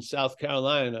S. in South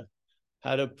Carolina.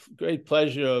 Had a great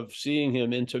pleasure of seeing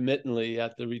him intermittently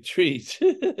at the retreat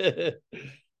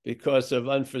because of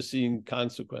unforeseen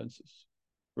consequences.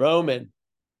 Roman,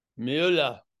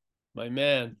 Mula, my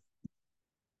man.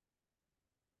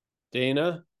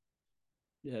 Dana,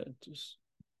 yeah, just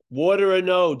water or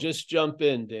no, just jump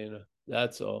in, Dana.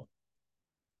 That's all.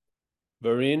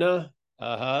 Verena,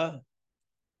 I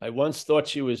once thought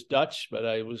she was Dutch, but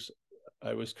I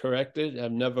was corrected.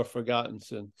 I've never forgotten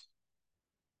since.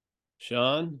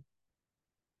 Sean,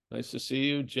 nice to see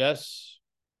you. Jess,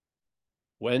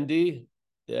 Wendy,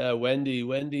 yeah,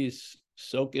 Wendy's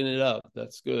soaking it up.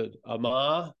 That's good.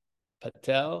 Ama,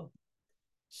 Patel,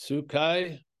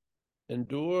 Sukai,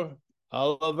 Endur,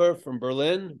 Oliver from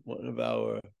Berlin, one of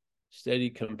our steady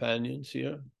companions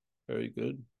here. Very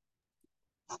good.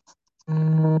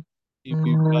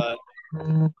 We've got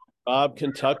Bob,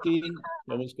 Kentucky.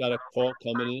 Someone's got a call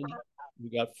coming in. We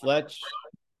got Fletch.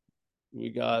 We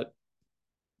got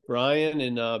Brian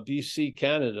in BC,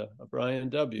 Canada. Brian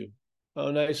W.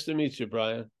 Oh, nice to meet you,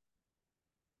 Brian.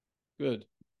 Good.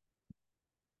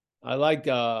 I like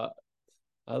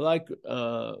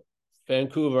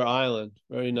Vancouver Island.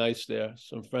 Very nice there.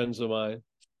 Some friends of mine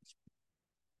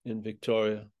in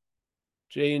Victoria.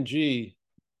 Jane G,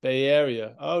 Bay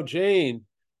Area. Oh, Jane,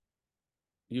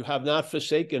 you have not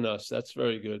forsaken us. That's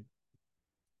very good.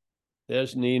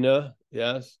 There's Nina.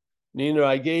 Yes. Nina,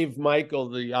 I gave Michael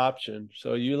the option,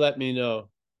 so you let me know.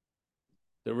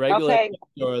 The regular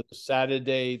or the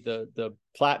Saturday, the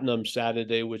platinum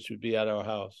Saturday, which would be at our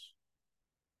house.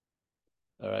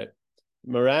 All right.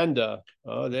 Miranda.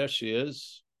 Oh, there she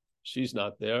is. She's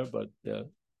not there, but yeah.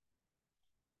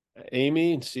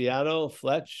 Amy in Seattle,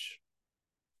 Fletch.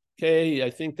 Okay, I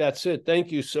think that's it.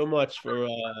 Thank you so much for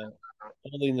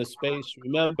holding the space.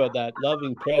 Remember that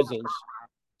loving presence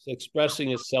is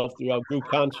expressing itself through our group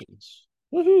conscience.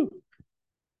 Woohoo!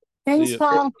 Thanks,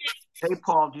 Paul. Hey,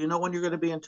 Paul, do you know when you're going to be in